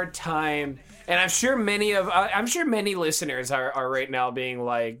a hard time, and I'm sure many listeners are right now being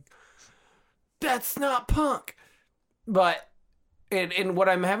like, "That's not punk," but and what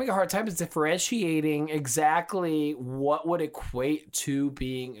I'm having a hard time is differentiating exactly what would equate to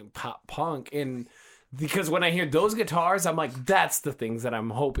being pop punk, and because when I hear those guitars, I'm like, that's the things that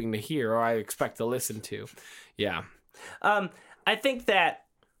I'm hoping to hear or I expect to listen to. Yeah. I think that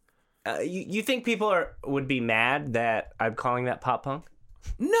you think people would be mad that I'm calling that pop punk?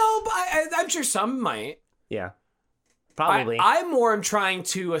 No, but I'm sure some might. Yeah, probably. I more am trying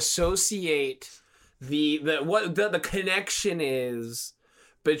to associate what the connection is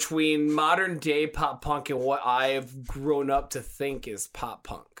between modern day pop punk and what I've grown up to think is pop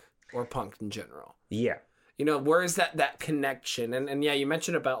punk or punk in general. Yeah. You know, where is that connection? And yeah, you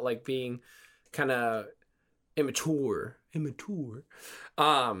mentioned about like being kind of immature.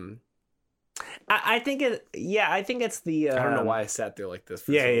 I think it. Yeah, I think it's the. I don't know why I sat there like this.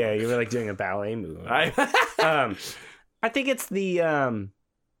 For Yeah, so yeah, long. you were like doing a ballet move. I I think it's the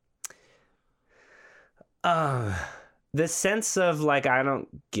sense of like I don't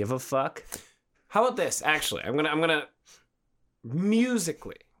give a fuck. How about this? Actually, I'm gonna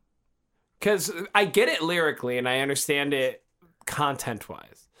musically, because I get it lyrically and I understand it content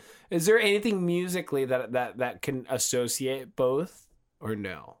wise. Is there anything musically that can associate both, or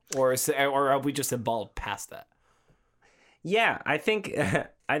no, or have we just evolved past that? Yeah, I think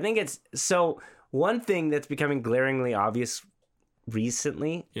it's so. One thing that's becoming glaringly obvious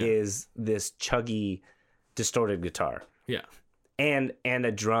recently is this chuggy, distorted guitar. Yeah, and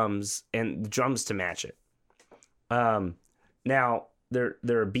the drums to match it. Now there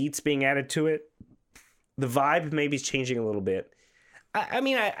are beats being added to it. The vibe maybe is changing a little bit. I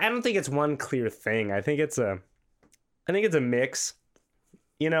mean, I don't think it's one clear thing. I think it's a mix.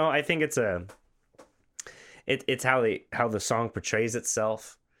 You know, I think it's how the song portrays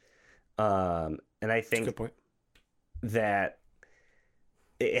itself. And I think good point. that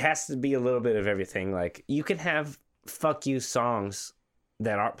it has to be a little bit of everything. Like you can have fuck you songs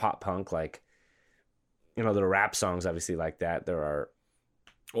that aren't pop punk, like, you know, the rap songs obviously like that. There are,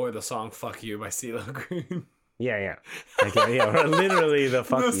 or the song "Fuck You" by CeeLo Green. yeah, like, yeah, or literally the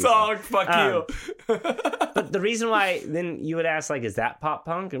fuck The you song "Fuck You." But the reason why then you would ask like, is that pop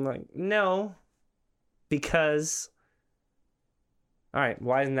punk? I'm like, no, because all right,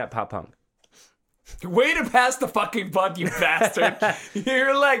 why isn't that pop punk? Way to pass the fucking buck, you bastard!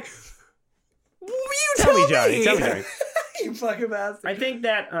 You're like, you Tell me, Johnny. Tell me, Johnny. You fucking bastard. I think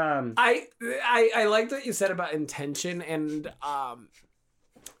that I liked what you said about intention and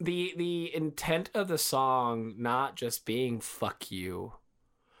the intent of the song not just being "fuck you,"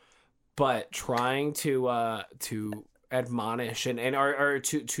 but trying to admonish and or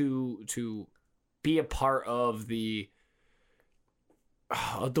to be a part of the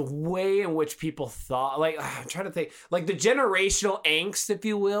way in which people thought. Like, I'm trying to think, like the generational angst, if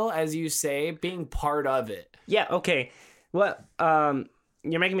you will, as you say, being part of it. yeah, okay. Well,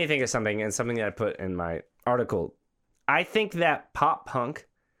 you're making me think of something, and something that I put in my article. I think that pop punk,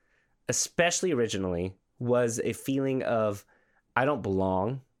 especially originally, was a feeling of I don't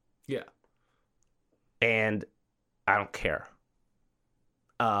belong. Yeah. And I don't care.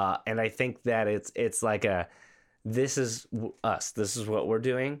 And I think that it's like this is us. This is what we're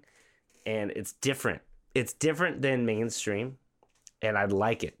doing, and it's different. It's different than mainstream, and I'd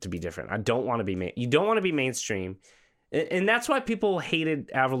like it to be different. I don't want to be you don't want to be mainstream, and that's why people hated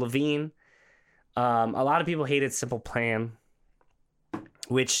Avril Lavigne. A lot of people hated Simple Plan,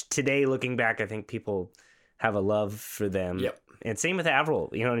 which today, looking back, I think people have a love for them. Yep. And same with Avril.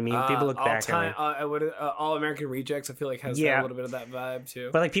 You know what I mean? People look back on it. I would All American Rejects. I feel like has a little bit of that vibe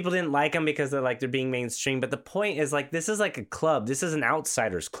too. But like people didn't like them because they're being mainstream. But the point is like this is like a club. This is an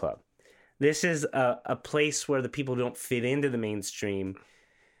outsiders club. This is a place where the people don't fit into the mainstream.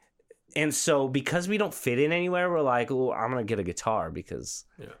 And so because we don't fit in anywhere, we're like, oh, I'm gonna get a guitar because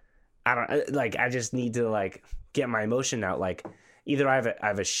I just need to like get my emotion out. Like either I have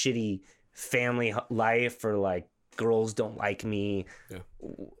a shitty family life or like girls don't like me,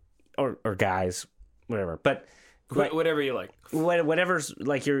 or guys, whatever. But like, whatever you like, whatever's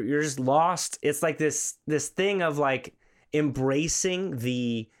like you're just lost. It's like this thing of like embracing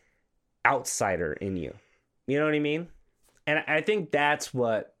the outsider in you. You know what I mean? And I think that's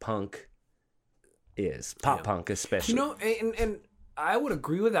what punk is. Pop punk, especially. You know, and I would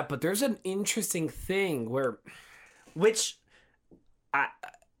agree with that. But there's an interesting thing where, finish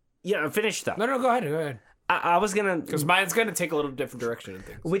stuff. no, go ahead. I was gonna, Because mine's going to take a little different direction in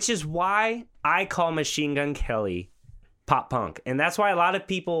things. which is why I call Machine Gun Kelly pop punk, and that's why a lot of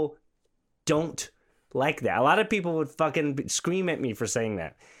people don't like that. A lot of people would fucking scream at me for saying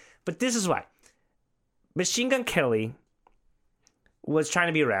that, but this is why. Machine Gun Kelly was trying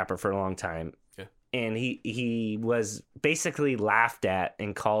to be a rapper for a long time, and he was basically laughed at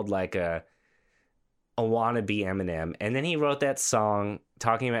and called like a wannabe Eminem, and then he wrote that song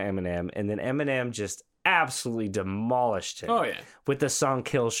talking about Eminem, and then Eminem just absolutely demolished him. Oh, yeah. With the song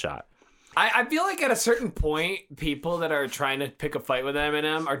Kill Shot. I feel like at a certain point, people that are trying to pick a fight with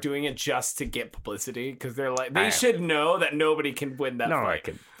Eminem are doing it just to get publicity, because they're like, they should know that nobody can win that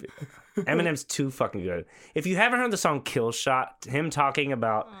fight. Eminem's too fucking good. If you haven't heard the song Kill Shot, him talking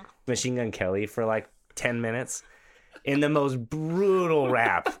about Machine Gun Kelly for like 10 minutes in the most brutal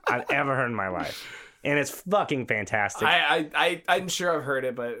rap I've ever heard in my life. And it's fucking fantastic. I'm sure I've heard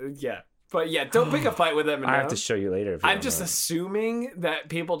it, but yeah. But yeah, don't pick a fight with Eminem. I have to show you later. I'm just assuming that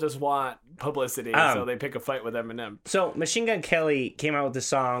people just want publicity, so they pick a fight with Eminem. So Machine Gun Kelly came out with this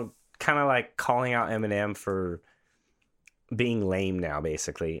song kind of like calling out Eminem for being lame now,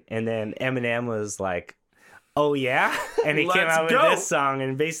 basically. And then Eminem was like, oh yeah? And he came out with this song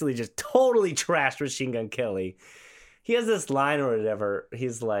and basically just totally trashed Machine Gun Kelly. He has this line or whatever.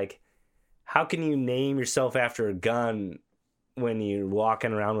 He's like, how can you name yourself after a gun when you're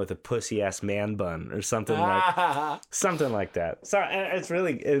walking around with a pussy-ass man bun or something like that. So it's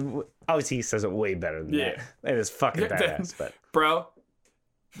really... obviously, he says it way better than that. It is fucking badass, but... Bro,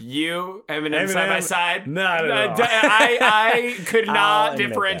 you, Eminem side by side. Not at all. I could not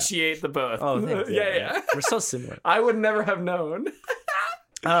differentiate the both. Oh, thanks. Yeah. We're so similar. I would never have known.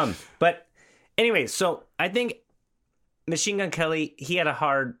 But anyway, so I think Machine Gun Kelly, he had a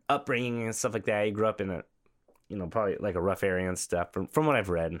hard upbringing and stuff like that. He grew up in a, probably like a rough area and stuff from what I've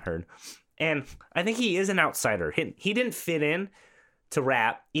read and heard. And I think he is an outsider. He didn't fit in to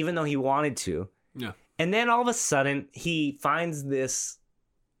rap, even though he wanted to. Yeah. And then all of a sudden, he finds this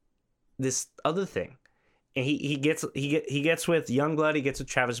other thing, and he gets with Youngblood. He gets with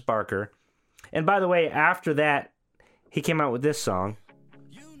Travis Barker, and by the way, after that, he came out with this song,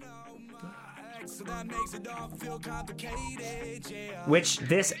 which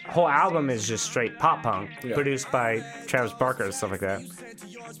this whole album is just straight pop punk, produced by Travis Barker and stuff like that.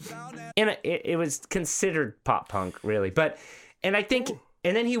 And it was considered pop punk, really, and I think,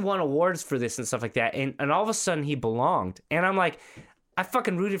 and then he won awards for this and stuff like that, and all of a sudden he belonged, and I'm like, I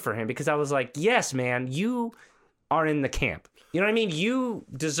fucking rooted for him because I was like, yes, man, you are in the camp. You know what I mean? You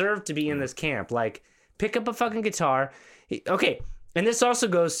deserve to be in this camp. Like, pick up a fucking guitar. Okay, and this also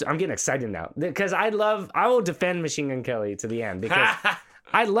goes to, I'm getting excited now because I will defend Machine Gun Kelly to the end because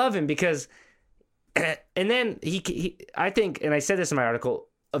I love him because, and then he, I think, and I said this in my article,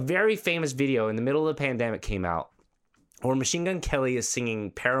 a very famous video in the middle of the pandemic came out where Machine Gun Kelly is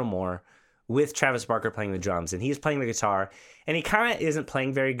singing Paramore with Travis Barker playing the drums, and he's playing the guitar, and he kind of isn't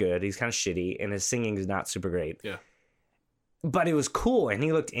playing very good. He's kind of shitty, and his singing is not super great. Yeah. But it was cool, and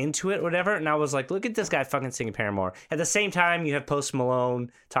he looked into it, whatever, and I was like, look at this guy fucking singing Paramore. At the same time, you have Post Malone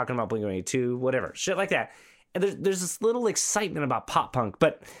talking about Blink-182, whatever, shit like that. And there's this little excitement about pop punk,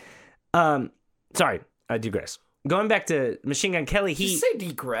 but, sorry, I digress. Going back to Machine Gun Kelly, Did you say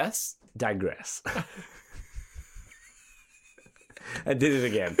digress? Digress. I did it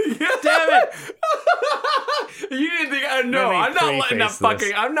again. Damn it! You didn't think? No, I'm not letting that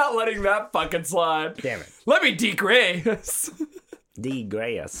fucking. I'm not letting that fucking slide. Damn it! Let me degrace.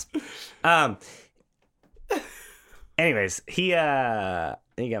 Digress. Anyways, he got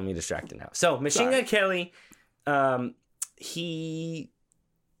me distracted now. So Machine Gun Kelly, so he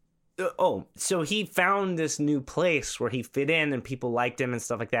found this new place where he fit in and people liked him and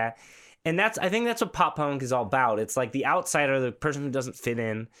stuff like that. And I think that's what pop punk is all about. It's like the outsider, the person who doesn't fit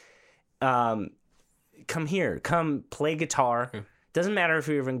in. Come here, come play guitar. Doesn't matter if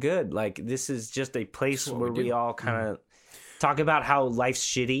you're even good. Like, this is just a place where we all kind of talk about how life's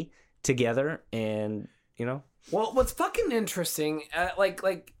shitty together, and Well, what's fucking interesting, like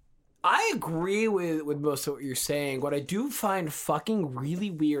I agree with most of what you're saying. What I do find fucking really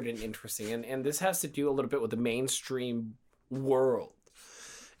weird and interesting, and this has to do a little bit with the mainstream world,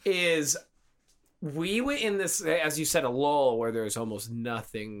 is we were in this, as you said, a lull where there's almost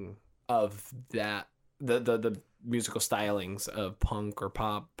nothing of that, the musical stylings of punk or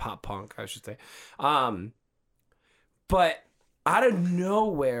pop punk, I should say. But out of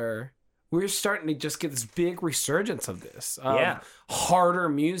nowhere, we're starting to just get this big resurgence of this. Harder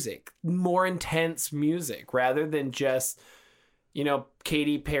music, more intense music, rather than just,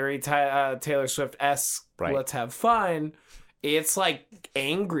 Katy Perry, Taylor Swift-esque, right. Let's have fun. It's like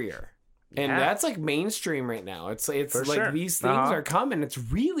angrier. And Yeah. that's like mainstream right now. It's like sure. these things are coming. It's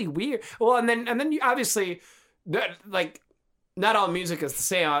really weird. Well, and then you obviously that like not all music is the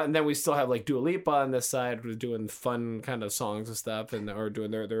same. And then we still have like Dua Lipa on this side who's doing fun kind of songs and stuff, and or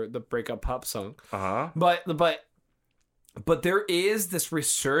doing the breakup pop song. But there is this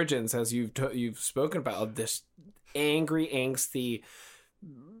resurgence, as you've spoken about, of this angry, angsty,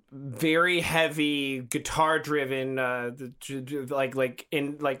 very heavy guitar driven like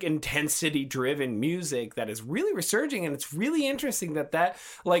intensity driven music that is really resurging, and it's really interesting that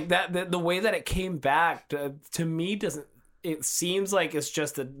the way that it came back to me doesn't, it seems like it's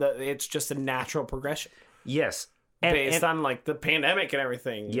just a natural progression Yes. based on like the pandemic and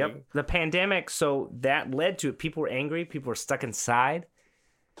everything. Yep. The pandemic, so that led to it. People were angry. People were stuck inside.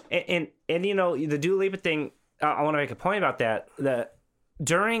 And you know, the Dua Lipa thing, I want to make a point about that.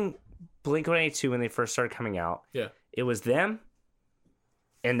 During Blink-182, when they first started coming out, Yeah. it was them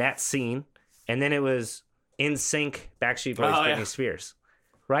and that scene, and then it was NSYNC, Backstreet Boys, Britney Spears,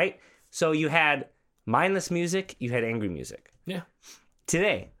 right? So you had mindless music, you had angry music. Yeah.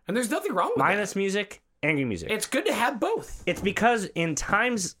 Today, And there's nothing wrong with mindless music, angry music. that. It's good to have both. It's because in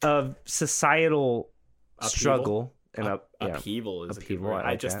times of societal struggle and Upheaval is upheaval, a good word.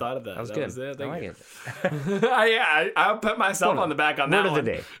 I I just that. thought of that. That was That good. was it. I Thank like you. it. I'll put myself on the back on that Word of one.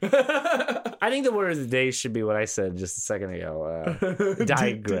 the day. I think the word of the day should be what I said just a second ago.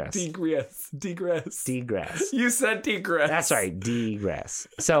 Digress. Degress. Degress. You said degress. That's right. Degress.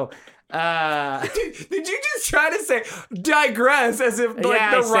 So, Did you just try to say digress as if like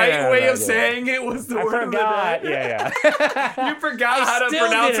Yeah, I the said right it, way I of did. saying it was the I word forgot. of the day? Yeah. You forgot how to Still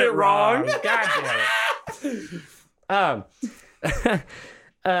pronounce did it wrong. God damn it.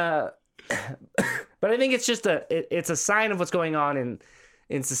 But I think it's just it's a sign of what's going on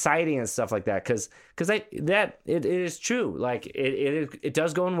in society and stuff like that. Because it is true. Like it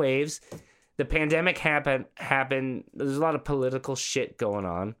does go in waves. The pandemic happened. There's a lot of political shit going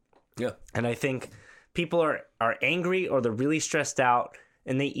on. Yeah. And I think people are angry, or they're really stressed out,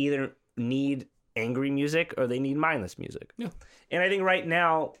 and they either need angry music or they need mindless music. Yeah. And I think right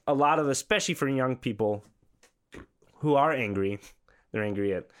now, a lot of, especially for young people who are angry, they're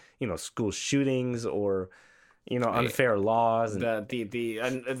angry at, you know, school shootings or, you know, unfair laws and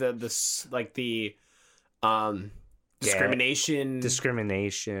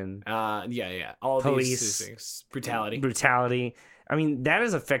discrimination, all Police. these things, brutality. I mean, that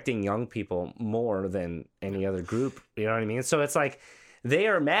is affecting young people more than any other group. You know what I mean? So it's like they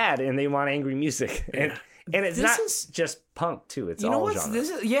are mad and they want angry music, and it's This not is- just punk too. It's You know all what? genres. This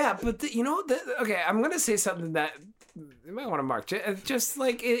is you know what? Okay, I'm gonna say something that you might want to mark. Just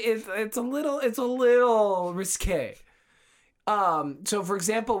like it's a little risque. So for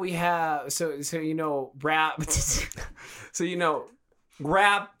example, we have so you know rap. So you know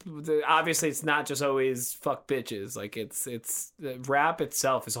rap. Obviously, it's not just always fuck bitches. Like it's rap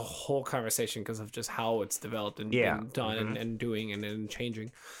itself is a whole conversation because of just how it's developed and done and doing and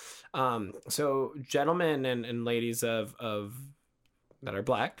changing. So gentlemen and ladies of that are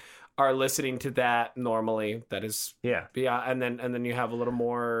black are listening to that normally. That is and then you have a little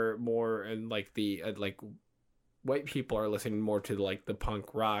more and like the like white people are listening more to like the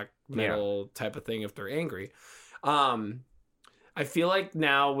punk rock metal type of thing if they're angry. I feel like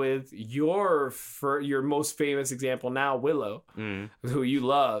now with your most famous example now, Willow, who you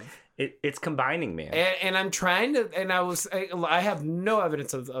love. It's combining, man. And I'm trying to, and I have no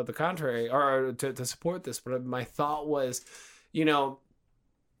evidence of the contrary or to support this, but my thought was, you know,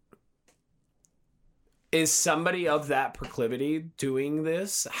 is somebody of that proclivity doing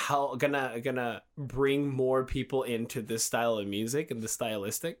this gonna bring more people into this style of music and the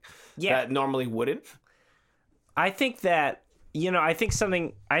stylistic that normally wouldn't? I think that, you know,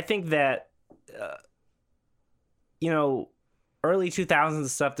 early 2000s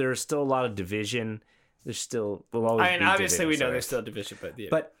stuff, there's still a lot of division. There's still, will always be obviously division, we know sorry. there's still division, but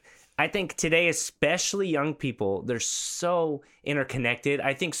But I think today, especially young people, they're so interconnected.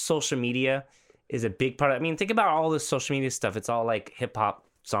 I think social media is a big part of it. I mean, think about all this social media stuff. It's all like hip hop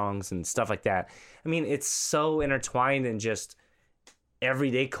songs and stuff like that. I mean, it's so intertwined in just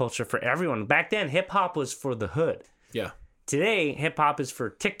everyday culture for everyone. Back then, hip hop was for the hood. yeah. Today, hip hop is for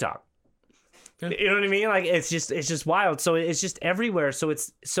TikTok. You know what I mean? Like it's just wild. So it's just everywhere. So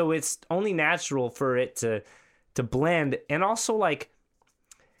it's only natural for it to blend. And also, like,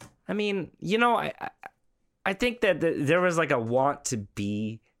 I mean, you know, I think that there was like a want to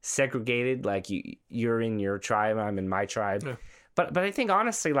be segregated. Like you're in your tribe, I'm in my tribe. Yeah. But I think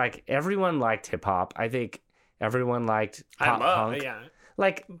honestly, like everyone liked hip hop. I think everyone liked punk. Yeah.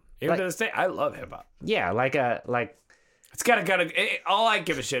 Like even to this day, I love hip hop. Yeah, like It's gotta. All I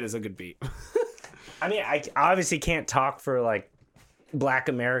give a shit is a good beat. I mean, I obviously can't talk for like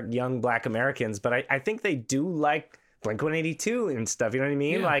young Black Americans, but I think they do like Blink-182 and stuff. You know what I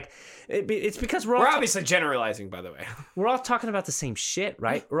mean? Yeah. Like, it's because We're obviously generalizing, by the way. we're all talking about the same shit,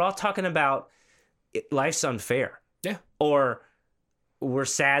 right? We're all talking about life's unfair. Yeah. Or we're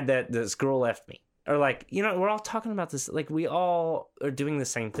sad that this girl left me. Or like, you know, we're all talking about this. Like, we all are doing the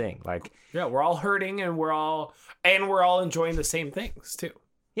same thing. Like, Yeah, we're all hurting, and we're all enjoying the same things too.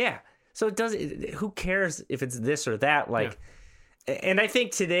 yeah. So who cares if it's this or that? Like, and I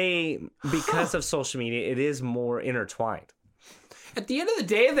think today, because of social media, it is more intertwined. At the end of the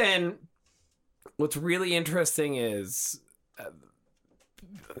day, then, what's really interesting is,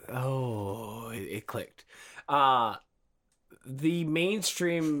 it clicked. The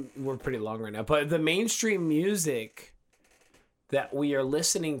mainstream, we're pretty long right now, but the mainstream music that we are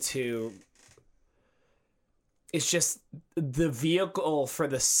listening to is just the vehicle for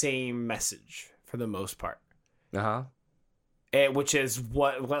the same message for the most part. Uh-huh. Which is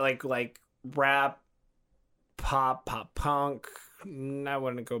what like rap, pop punk. I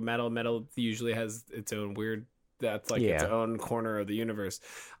wouldn't go metal. Metal usually has its own weird. That's like its own corner of the universe.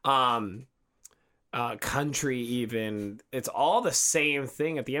 Country, even, it's all the same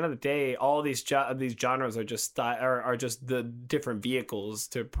thing. At the end of the day, all these genres are just are just the different vehicles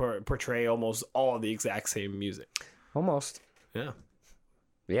to portray almost all the exact same music. Almost.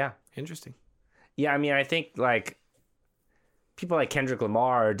 Yeah. Interesting. Yeah, I mean, I think like people like Kendrick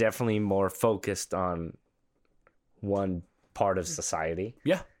Lamar are definitely more focused on one part of society.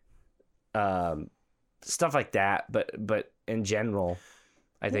 Yeah. Stuff like that, but in general,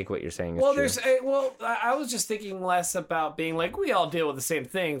 I think what you're saying is true. true. I was just thinking less about being like, we all deal with the same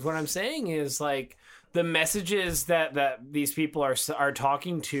things. What I'm saying is like the messages that these people are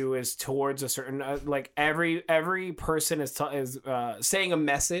talking to is towards a certain like every person is saying a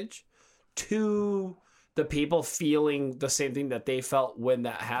message to the people feeling the same thing that they felt when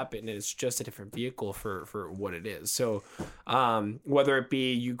that happened. It's just a different vehicle for what it is. So whether it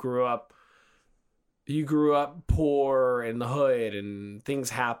be you grew up poor in the hood and things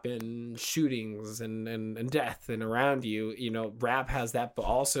happen, shootings and death and around you, you know, rap has that, but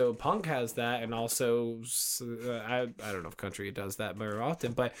also punk has that. And also, I don't know if country does that very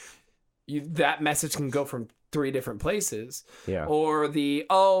often, but that message can go from 3 different places. Yeah. Or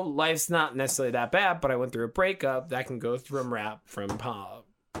life's not necessarily that bad, but I went through a breakup. That can go from rap, from pop,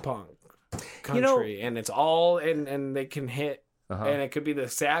 punk, country. And it's all, and they can hit, and it could be the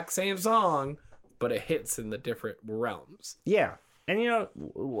exact same song, but it hits in the different realms. Yeah. And, you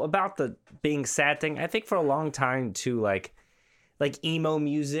know, about the being sad thing, I think for a long time, too, like emo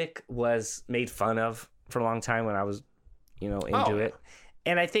music was made fun of for a long time when I was, you know, into it.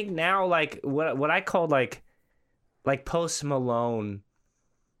 And I think now, like, what I called, like Post Malone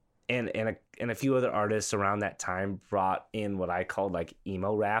and a few other artists around that time brought in what I called, like,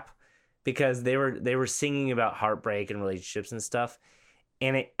 emo rap, because they were singing about heartbreak and relationships and stuff.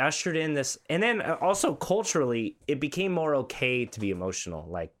 And it ushered in this, and then also culturally, it became more okay to be emotional.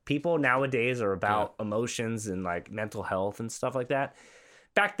 Like, people nowadays are about emotions and like mental health and stuff like that.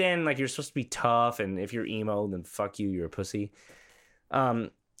 Back then, like, you're supposed to be tough, and if you're emo, then fuck you, you're a pussy.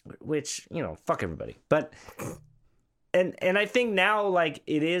 Which, you know, fuck everybody. But and I think now, like,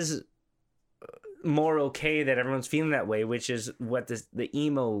 it is more okay that everyone's feeling that way, which is what the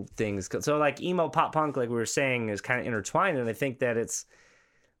emo things. So like emo pop punk, like we were saying, is kind of intertwined, and I think that it's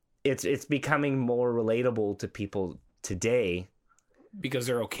becoming more relatable to people today because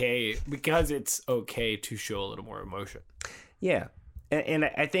it's okay to show a little more emotion. Yeah. And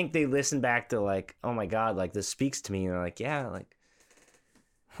I think they listen back to like, oh my God, like this speaks to me, and they're like, yeah, like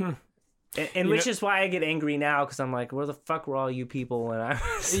and which is why I get angry now, because I'm like, where the fuck were all you people when I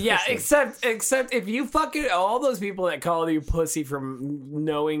was except if you fucking, all those people that call you pussy from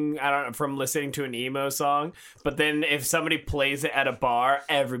from listening to an emo song, but then if somebody plays it at a bar,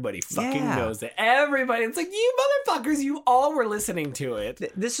 everybody fucking knows it. Everybody, it's like, you motherfuckers, you all were listening to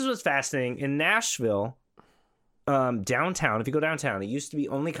it. This is what's fascinating. In Nashville, downtown, if you go downtown, it used to be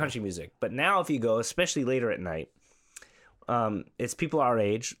only country music, but now if you go, especially later at night, it's people our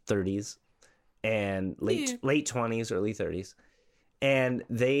age, 30s and late 20s, early 30s, and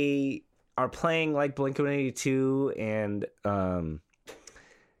they are playing like Blink-182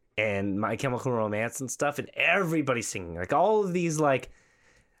 and My Chemical Romance and stuff, and everybody's singing. Like, all of these like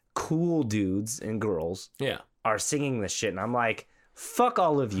cool dudes and girls are singing this shit, and I'm like, fuck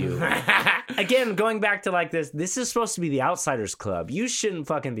all of you. Again, going back to like this is supposed to be the Outsiders Club. You shouldn't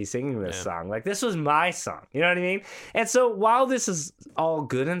fucking be singing this song. Like, this was my song. You know what I mean? And so while this is all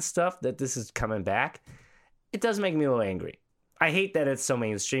good and stuff, that this is coming back, it does make me a little angry. I hate that it's so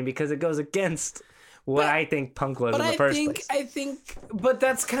mainstream because it goes against what I think punk was in the first place. I think, but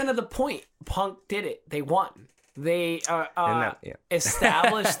that's kind of the point. Punk did it. They won. They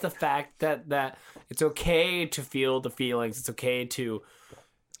established the fact that it's okay to feel the feelings. It's okay to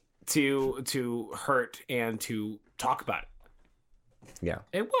hurt and to talk about it. Yeah.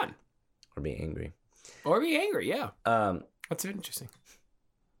 It won. Or be angry. Yeah. That's interesting.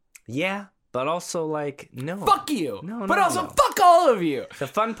 Yeah, but also like, no. Fuck you. No, but no, also no. fuck all of you. The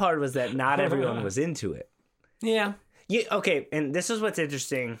fun part was that not everyone was into it. Yeah. Okay, and this is what's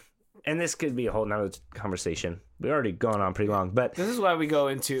interesting, and this could be a whole nother conversation. We're already going on pretty long, but This is why we go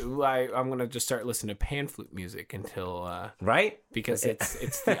into why I'm gonna just start listening to pan flute music until right? because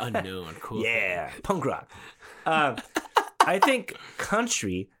it's the unknown. Cool. Yeah, punk rock. I think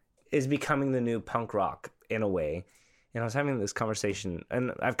country is becoming the new punk rock in a way. And I was having this conversation,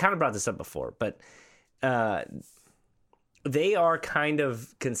 and I've kind of brought this up before, but they are kind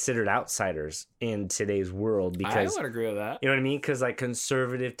of considered outsiders in today's world because I would agree with that. you know what I mean? Because like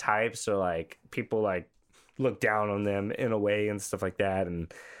conservative types or like people like look down on them in a way and stuff like that.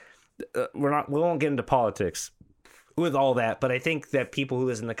 And we won't get into politics with all that, but I think that people who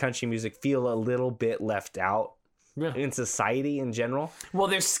listen to country music feel a little bit left out in society in general. Well,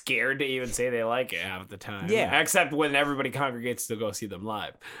 they're scared to even say they like it half the time. Yeah. Except when everybody congregates to go see them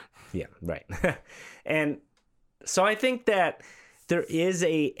live. Yeah, right. And so I think that there is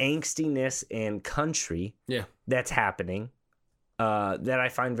a angstiness in country that's happening that I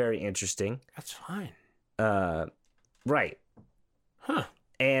find very interesting. That's fine. Right. Huh.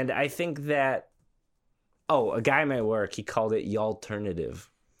 And I think that, a guy at my work, he called it y'alternative.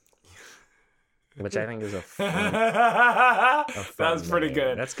 Which I think is a fun That's pretty name.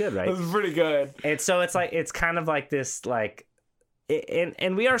 good. That's good, right? That's pretty good. And so it's kind of like this, like,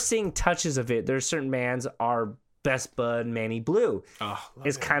 and we are seeing touches of it. There's certain bands, our best bud Manny Blue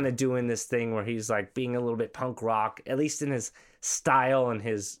is kind of doing this thing where he's like being a little bit punk rock, at least in his style and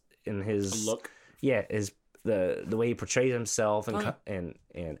his look. Yeah, the way he portrays himself and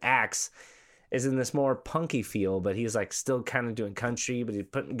acts is in this more punky feel, but he's like still kind of doing country, but he's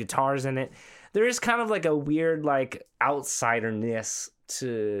putting guitars in it. There is kind of like a weird like outsiderness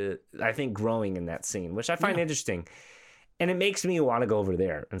to, I think, growing in that scene, which I find interesting. And it makes me want to go over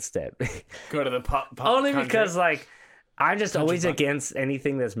there instead. Go to the pop Only country. because like I'm just always against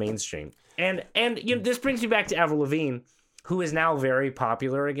anything that's mainstream. And you know, this brings me back to Avril Lavigne, who is now very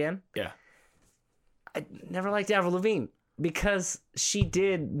popular again. Yeah. I never liked Avril Lavigne because she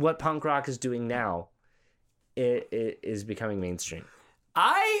did what punk rock is doing now. It is becoming mainstream.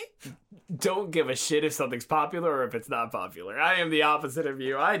 I don't give a shit if something's popular or if it's not popular. I am the opposite of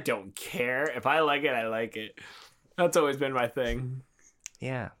you. I don't care. If I like it, I like it. That's always been my thing.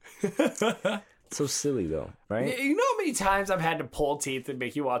 Yeah. So silly though, right? You know how many times I've had to pull teeth and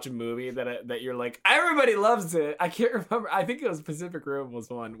make you watch a movie that you're like, everybody loves it. I can't remember. I think it was Pacific Rim was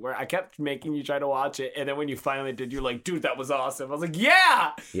one where I kept making you try to watch it, and then when you finally did, you're like, dude, that was awesome. I was like,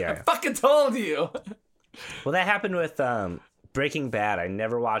 yeah. I fucking told you. Well, that happened with Breaking Bad. I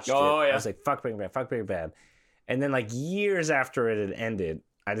never watched it. Yeah. I was like, fuck Breaking Bad. And then like years after it had ended,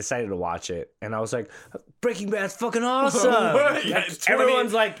 I decided to watch it, and I was like, Breaking Bad's fucking awesome.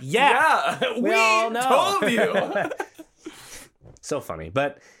 Everyone's like, yeah, we all know. told you. So funny,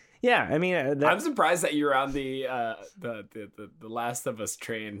 but yeah, I mean, I'm surprised that you're on the Last of Us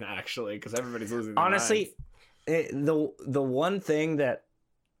train actually, because everybody's losing their honestly, the one thing that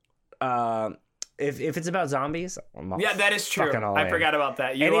if it's about zombies, that is true. I forgot about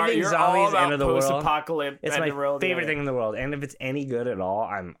that. You're zombies, all about end of the world. post-apocalypse. It's my favorite thing in the world, and if it's any good at all,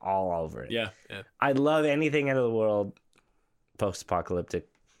 I'm all over it. Yeah. I love anything end of the world, post-apocalyptic.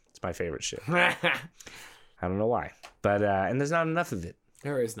 It's my favorite shit. I don't know why, but and there's not enough of it.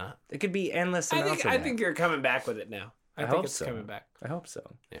 There is not. It could be endless amounts. I think you're coming back with it now. I think hope it's so. coming back. I hope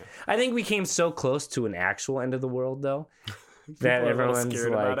so. Yeah. I think we came so close to an actual end of the world though. That are a little everyone's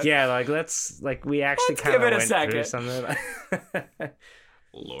scared about like, it. yeah, like let's we actually Let's kind of give it a went second. through something.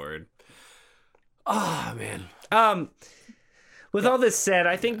 Lord. Oh man. With all this said,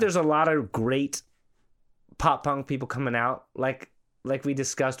 I think there's a lot of great pop punk people coming out. Like we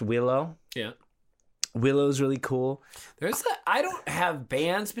discussed, Willow. Yeah. Willow's really cool. I don't have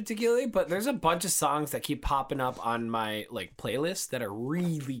bands particularly, but there's a bunch of songs that keep popping up on my like playlist that are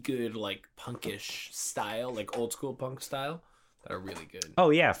really good, like punkish style, like old school punk style, that are really good.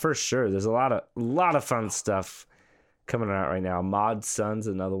 Oh yeah, for sure. There's a lot of fun stuff coming out right now. Mod Sun's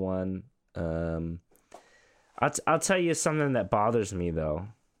another one. I'll tell you something that bothers me though.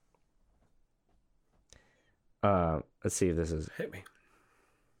 Let's see if this is. Hit me.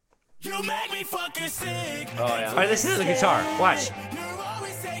 You make me fucking sick. Oh, yeah. All right, listen to the guitar. Watch. You're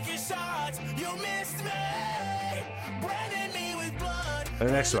always taking shots. You missed me. Branding me with blood. The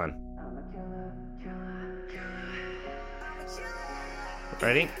next one.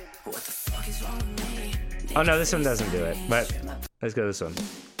 Ready? What the fuck is wrong with me? Oh no, this one doesn't do it. But let's go this one.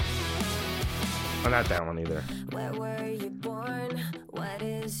 Oh, not that one either. Where were you born? What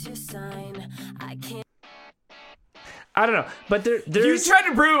is your sign? I can't. I don't know, but You there's tried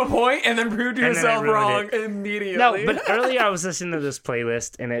to prove a point and then proved And then I yourself ruined wrong it. immediately. no. But earlier I was listening to this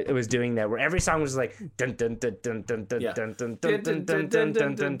playlist and it was doing that where every song was like dun dun dun dun dun dun Yeah. dun dun dun dun dun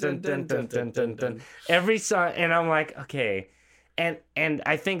dun dun dun dun dun dun dun dun. Every song, and I'm like, okay, and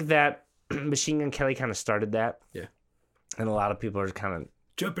I think that Machine Gun Kelly kind of started that. Yeah. And a lot of people are kind of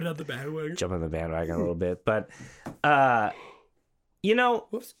jumping on the bandwagon. jumping on the bandwagon a little bit, but you know,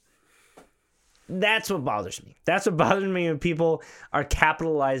 Whoops. that's what bothers me. That's what bothers me when people are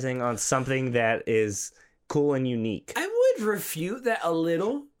capitalizing on something that is cool and unique. I would refute that a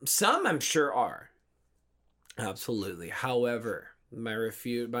little. Some, I'm sure, are. Absolutely. However, my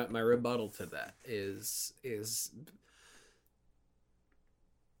rebuttal to that is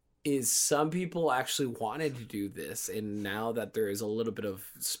some people actually wanted to do this, and now that there is a little bit of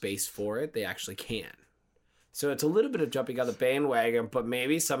space for it, they actually can. So it's a little bit of jumping on the bandwagon, but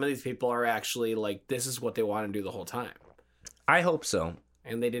maybe some of these people are actually like, this is what they want to do the whole time. I hope so.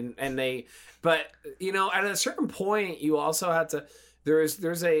 And they didn't, but you know, at a certain point, you also have to,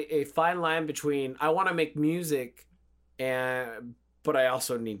 there's a fine line between, I want to make music but I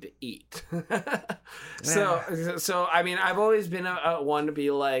also need to eat. So, I mean, I've always been a one to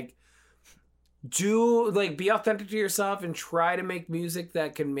be like, be authentic to yourself and try to make music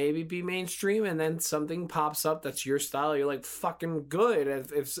that can maybe be mainstream, and then something pops up that's your style. You're like, fucking good.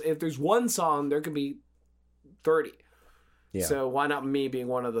 If there's one song, there could be 30. Yeah. So why not me being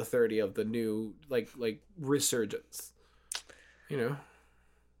one of the 30 of the new like resurgence? You know?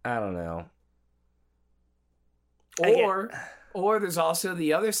 I don't know. Or there's also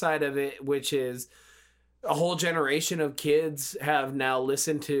the other side of it, which is a whole generation of kids have now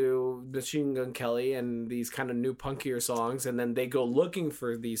listened to Machine Gun Kelly and these kind of new punkier songs, and then they go looking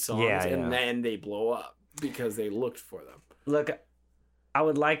for these songs, and then they blow up because they looked for them. Look, I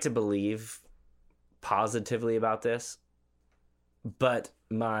would like to believe positively about this, but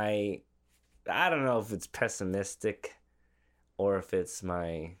I don't know if it's pessimistic or if it's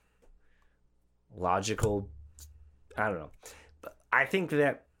my logical, I don't know. But I think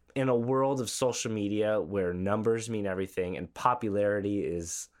that in a world of social media where numbers mean everything and popularity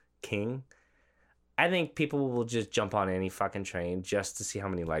is king, I think people will just jump on any fucking train just to see how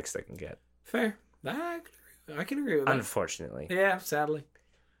many likes they can get. Fair. I can agree with that. Unfortunately. Yeah, sadly.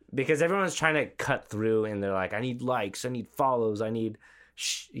 Because everyone's trying to cut through and they're like, I need likes, I need follows, I need,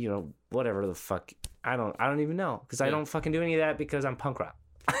 whatever the fuck. I don't even know because I don't fucking do any of that because I'm punk rock.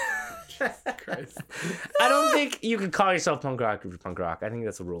 Christ. I don't think you can call yourself punk rock if you're punk rock. I think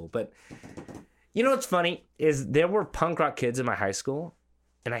that's a rule. But you know what's funny is there were punk rock kids in my high school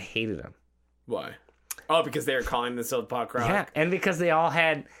and I hated them. Why? Oh, because they were calling themselves punk rock. Yeah, and because they all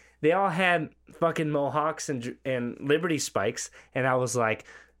had fucking mohawks and Liberty spikes, and I was like,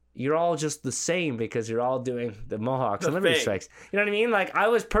 you're all just the same because you're all doing the mohawks and Liberty thing. spikes. You know what I mean? Like, I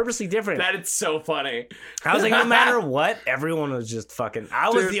was purposely different. That is so funny. I was like, no matter what, everyone was just fucking. I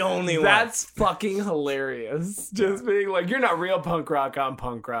was Dude, the only one. That's fucking hilarious. Just being like, you're not real punk rock, I'm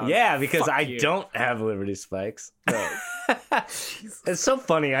punk rock. Yeah, because Fuck I you. don't have Liberty spikes. It's so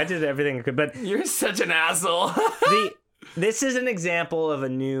funny. I did everything I could, but You're such an asshole. this is an example of a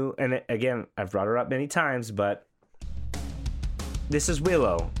new, and again, I've brought her up many times, but this is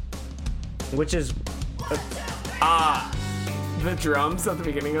Willow, which is The drums at the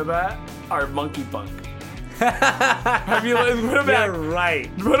beginning of that are monkey punk. Have you put them back? you're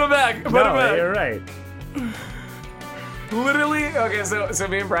right. Put them back. Put them No, back. you're right. Literally. Okay, so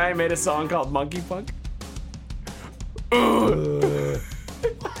me and Brian made a song called Monkey Punk.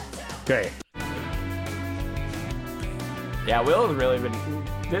 Great. Yeah, Willow's really been.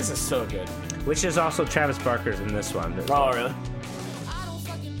 This is so good. Which is also Travis Barker's in this one. Oh, really? I don't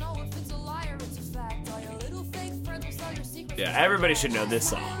fucking know if it's a lie or it's a fact. All your little fake friends will sell your secrets. Yeah, everybody should know this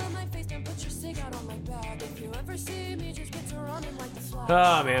song. On my face, then put your cig out on my back. If you ever see me, just get to running like the flag.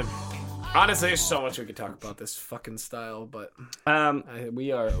 Oh, man. Honestly, there's so much we could talk about this fucking style, but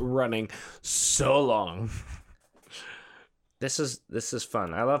we are running so long. This is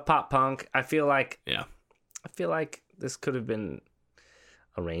fun. I love pop punk. I feel like Yeah. this could have been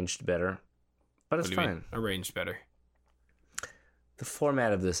arranged better, but it's fine. Arranged better. The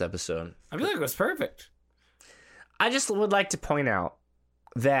format of this episode. I feel like it was perfect. I just would like to point out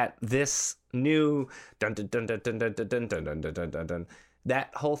that this new dun dun dun dun dun dun dun dun dun dun dun dun dun, that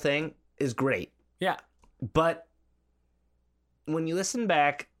whole thing is great. Yeah. But when you listen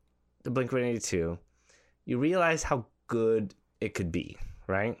back to Blink-182, you realize how good it could be,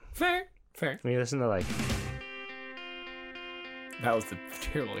 right? Fair. When you listen to like, That was the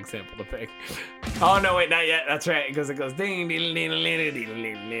terrible example to pick. Oh, no, wait, not yet. That's right. Because it goes ding, ding, ding, ding, ding, ding,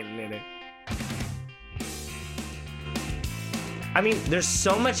 ding, ding, ding. I mean, there's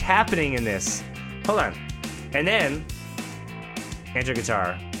so much happening in this. Hold on. And then, enter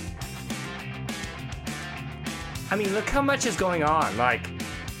guitar. I mean, look how much is going on. Like,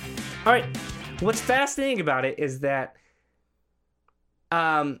 all right, what's fascinating about it is that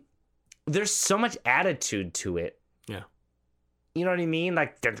there's so much attitude to it. Yeah. You know what I mean?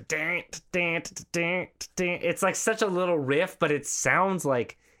 Like, it's like such a little riff, but it sounds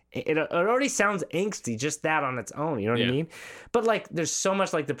like, it already sounds angsty, just that on its own. You know what I mean? But like, there's so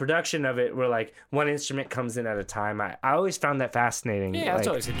much like the production of it where like one instrument comes in at a time. I always found that fascinating. Yeah, that's like,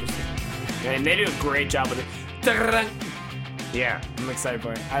 always interesting. And they do a great job with it. yeah. I'm excited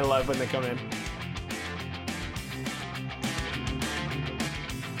for it. I love when they come in.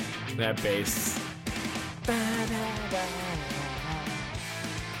 That bass.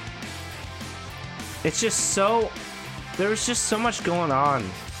 It's just so, there's just so much going on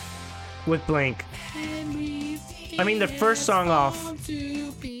with Blink. I mean, the first song off,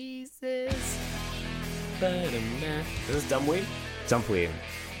 Is this Dumbweed? Dumpweed.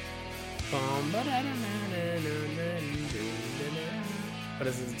 What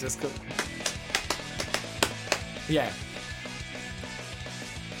is it? Just go. Yeah.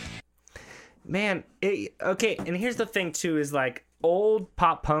 Man, okay, and here's the thing too, is like old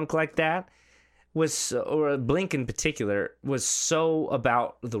pop punk like that was or Blink in particular was so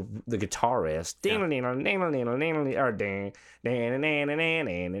about the guitarist. It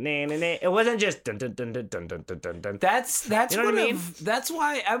wasn't just dun dun dun dun dun dun dun dun dun. That's You know what I mean? That's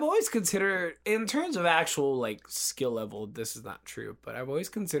why I've always considered, in terms of actual like skill level, this is not true, but I've always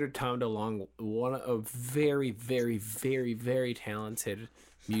considered Tom DeLonge one of very, very, very, very talented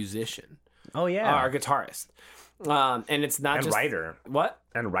musician. Oh yeah, Or guitarist. And it's not and just writer what.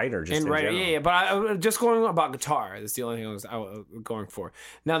 and writer just And in right, general. yeah. But I just going about guitar. That's the only thing I was going for.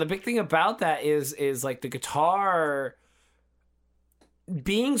 Now the big thing about that is like the guitar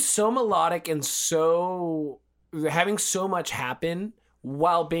being so melodic and so having so much happen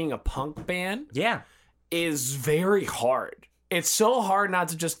while being a punk band Yeah. is very hard. It's so hard not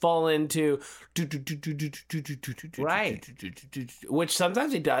to just fall into Right. which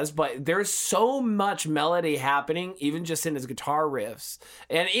sometimes it does, but there's so much melody happening even just in his guitar riffs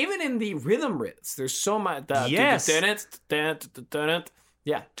and even in the rhythm riffs. There's so much. Yes.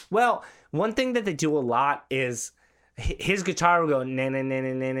 Yeah. Well, one thing that they do a lot is his guitar will go na na na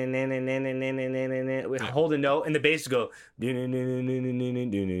na na na na na na na na na na na na, hold a note, and the bass will go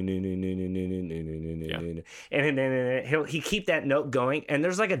and then he keep that note going, and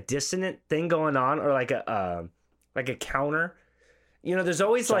there's like a dissonant thing going on, or like a counter. You know, there's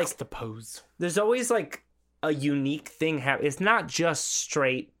always like Juxtapose. there's always like a unique thing happen. It's not just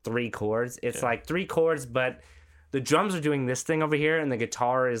straight 3 chords. It's like 3 chords, but the drums are doing this thing over here, and the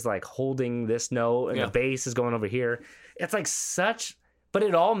guitar is like holding this note, and the bass is going over here. It's like such, but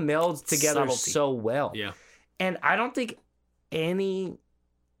it all melds together Subtlety. so well. Yeah. And I don't think any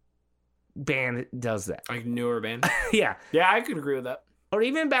band does that. Like newer band. Yeah. Yeah, I could agree with that. Or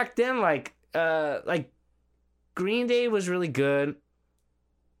even back then, like Green Day was really good.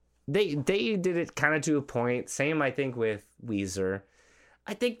 They did it kind of to a point. Same, I think, with Weezer.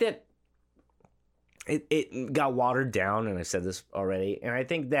 I think that it got watered down, and I said this already, and I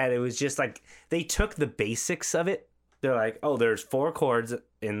think that it was just like they took the basics of it. They're like, oh, there's 4 chords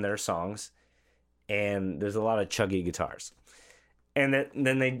in their songs, and there's a lot of chuggy guitars, and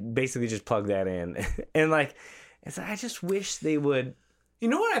then they basically just plug that in. And like, I just wish they would. You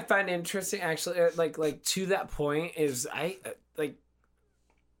know what I find interesting, actually, like to that point, is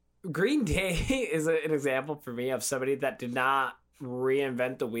Green Day is an example for me of somebody that did not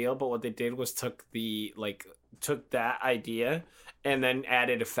reinvent the wheel, but what they did was took that idea and then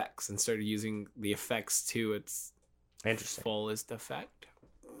added effects and started using the effects to its Interesting. fullest effect.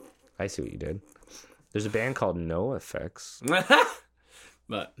 I see what you did. There's a band called No Effects.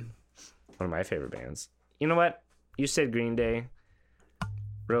 But One of my favorite bands. You know what? You said Green Day.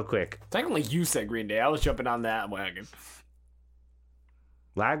 Real quick. technically you said Green Day. I was jumping on that wagon.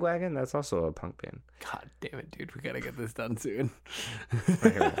 Lagwagon? That's also a punk band. God damn it, dude. We gotta get this done soon.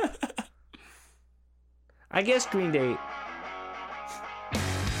 Right here. I guess Green Day.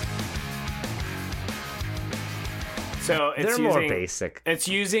 So So it's They're more using, basic. It's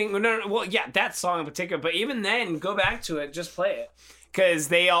using well, yeah, that song in particular. But even then, go back to it, just play it, because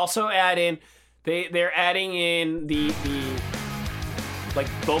they also add in, they're adding in the like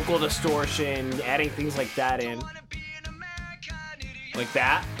vocal distortion, adding things like that in, like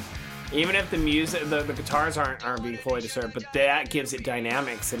that. Even if the music, the guitars aren't being fully distorted, but that gives it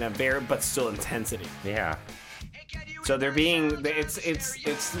dynamics and but still intensity. Yeah. So they're being,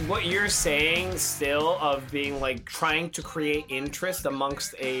 it's what you're saying still of being like trying to create interest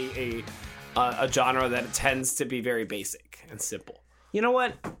amongst a genre that tends to be very basic and simple. You know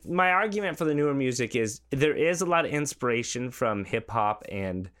what? My argument for the newer music is there is a lot of inspiration from hip hop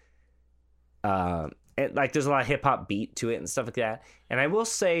and like there's a lot of hip hop beat to it and stuff like that. And I will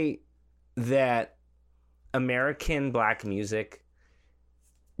say that American black music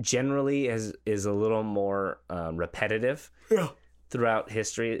generally is a little more repetitive throughout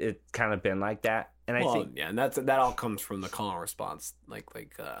history. It's kind of been like that, and I think and that all comes from the call and response, like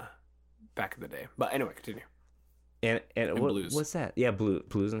back in the day. But anyway, continue. And blues. What's that? Yeah,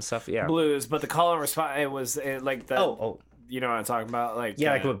 blues and stuff. Yeah, Blues, but the call and response, it was like the you know what I'm talking about, like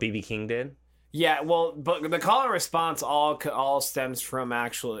like what BB King did. Yeah, well, but the call and response all stems from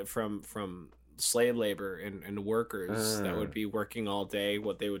actually from slave labor and workers that would be working all day.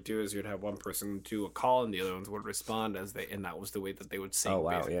 What they would do is you'd have one person do a call and the other ones would respond and that was the way that they would sing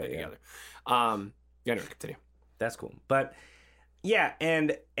together. Anyway, continue. That's cool. But yeah,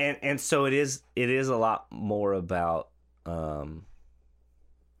 and so it is a lot more about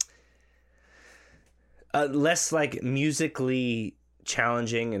less like musically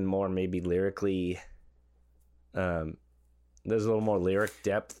challenging and more maybe lyrically there's a little more lyric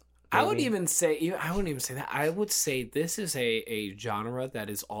depth. Maybe. I wouldn't even say that. I would say this is a genre that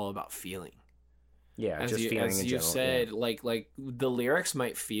is all about feeling. Yeah, as just you, feeling as in you general. said, Yeah. like the lyrics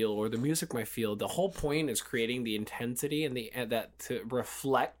might feel or the music might feel. The whole point is creating the intensity and that to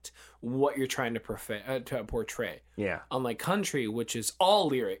reflect what you're trying to portray. Yeah. Unlike country, which is all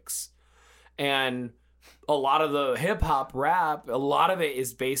lyrics, and a lot of the hip hop rap, a lot of it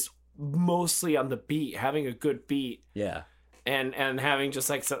is based mostly on the beat, having a good beat. Yeah. And having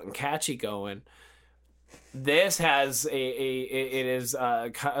just like something catchy going. This has it is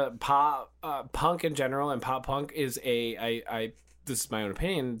pop punk in general, and pop punk is I this is my own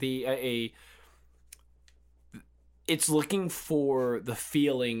opinion, it's looking for the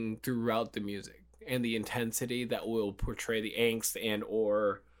feeling throughout the music and the intensity that will portray the angst and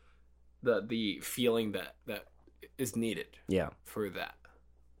or the feeling that is needed for that.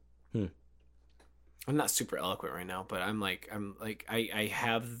 I'm not super eloquent right now, but I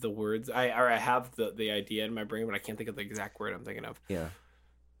have the words. I have the idea in my brain, but I can't think of the exact word I'm thinking of. Yeah.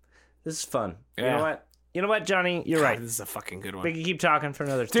 This is fun. Yeah. You know what, Johnny? You're right. This is a fucking good one. We can keep talking for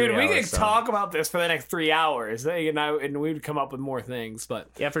another 3 Dude, hours. we could talk about this for the next 3 hours, and we'd come up with more things. But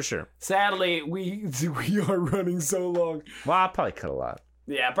yeah, for sure. Sadly, we are running so long. Well, I'll probably cut a lot.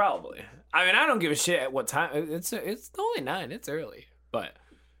 Yeah, probably. I mean, I don't give a shit at what time. It's only 9. It's early, but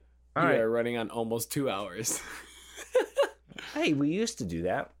All we right. are running on almost 2 hours. Hey, we used to do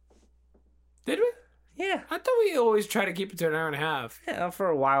that. Did we? Yeah. I thought we always try to keep it to an hour and a half. Yeah, for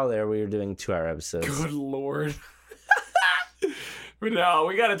a while there, we were doing 2-hour episodes. Good lord. But no,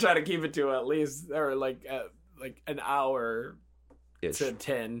 we got to try to keep it to at least, or like an hour to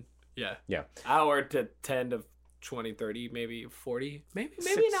 10. Yeah. Yeah. Hour to 10 to 20, 30, maybe 40, maybe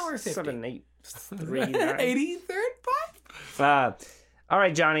an hour 50. 7, 8, 3, 9. 83rd pop? All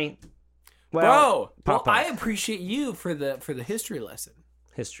right, Johnny. Well, Bro, pop I punk. appreciate you for the history lesson.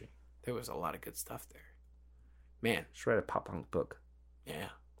 History. There was a lot of good stuff there. Man, Just read a pop punk book. yeah.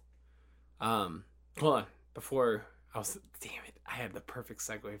 Hold on. Before damn it, I had the perfect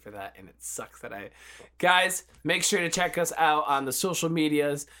segue for that, and it sucks that guys, make sure to check us out on the social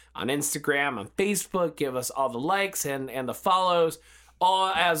medias, on Instagram, on Facebook. Give us all the likes and the follows. All,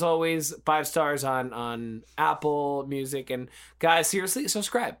 as always, 5 stars on Apple Music. And guys, seriously,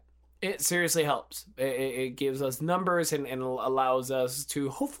 subscribe. It seriously helps. It gives us numbers and allows us to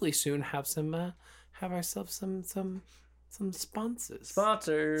hopefully soon have ourselves some sponsors.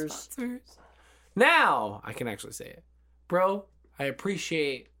 Sponsors. Now I can actually say it, bro. I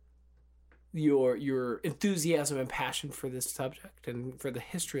appreciate your enthusiasm and passion for this subject and for the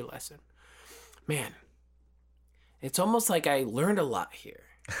history lesson. Man, it's almost like I learned a lot here.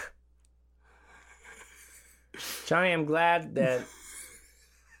 Johnny, I'm glad that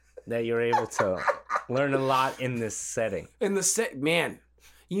you're able to learn a lot in this setting. In the man,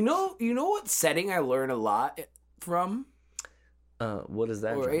 you know what setting I learned a lot from? What is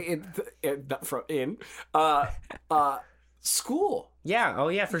that? Or not from school. Yeah. Oh,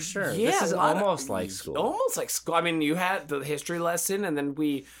 yeah, for sure. Yeah, this is a lot of- almost like school. Almost like school. I mean, you had the history lesson, and then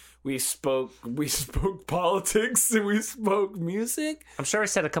we spoke politics, and we spoke music. I'm sure I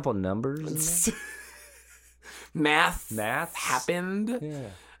said a couple numbers in there. Math Math happened. Yeah.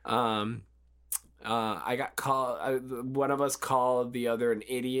 I got called. One of us called the other an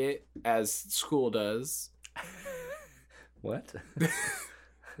idiot, as school does. What?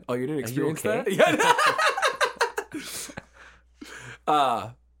 Oh, you didn't you experience okay? that?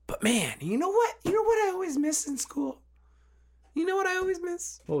 Yeah. But man, you know what? You know what I always miss in school? You know what I always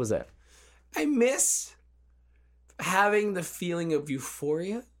miss? What was that? I miss having the feeling of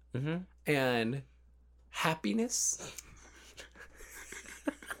euphoria and happiness.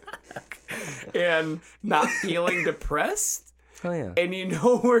 And not feeling depressed. Oh, yeah. And you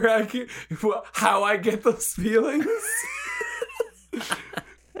know where how I get those feelings?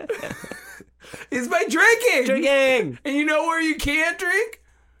 Is by drinking. Drinking! And you know where you can't drink?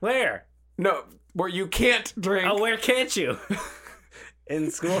 Where? No, where you can't drink. Oh, where can't you?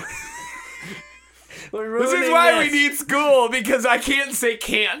 In school? We're This is ruining why we this. need school, because I can't say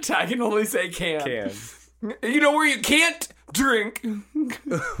can't. I can only say can. You know where you can't drink?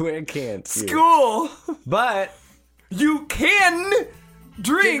 Where can't you? School. But You can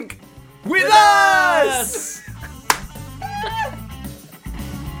drink with us.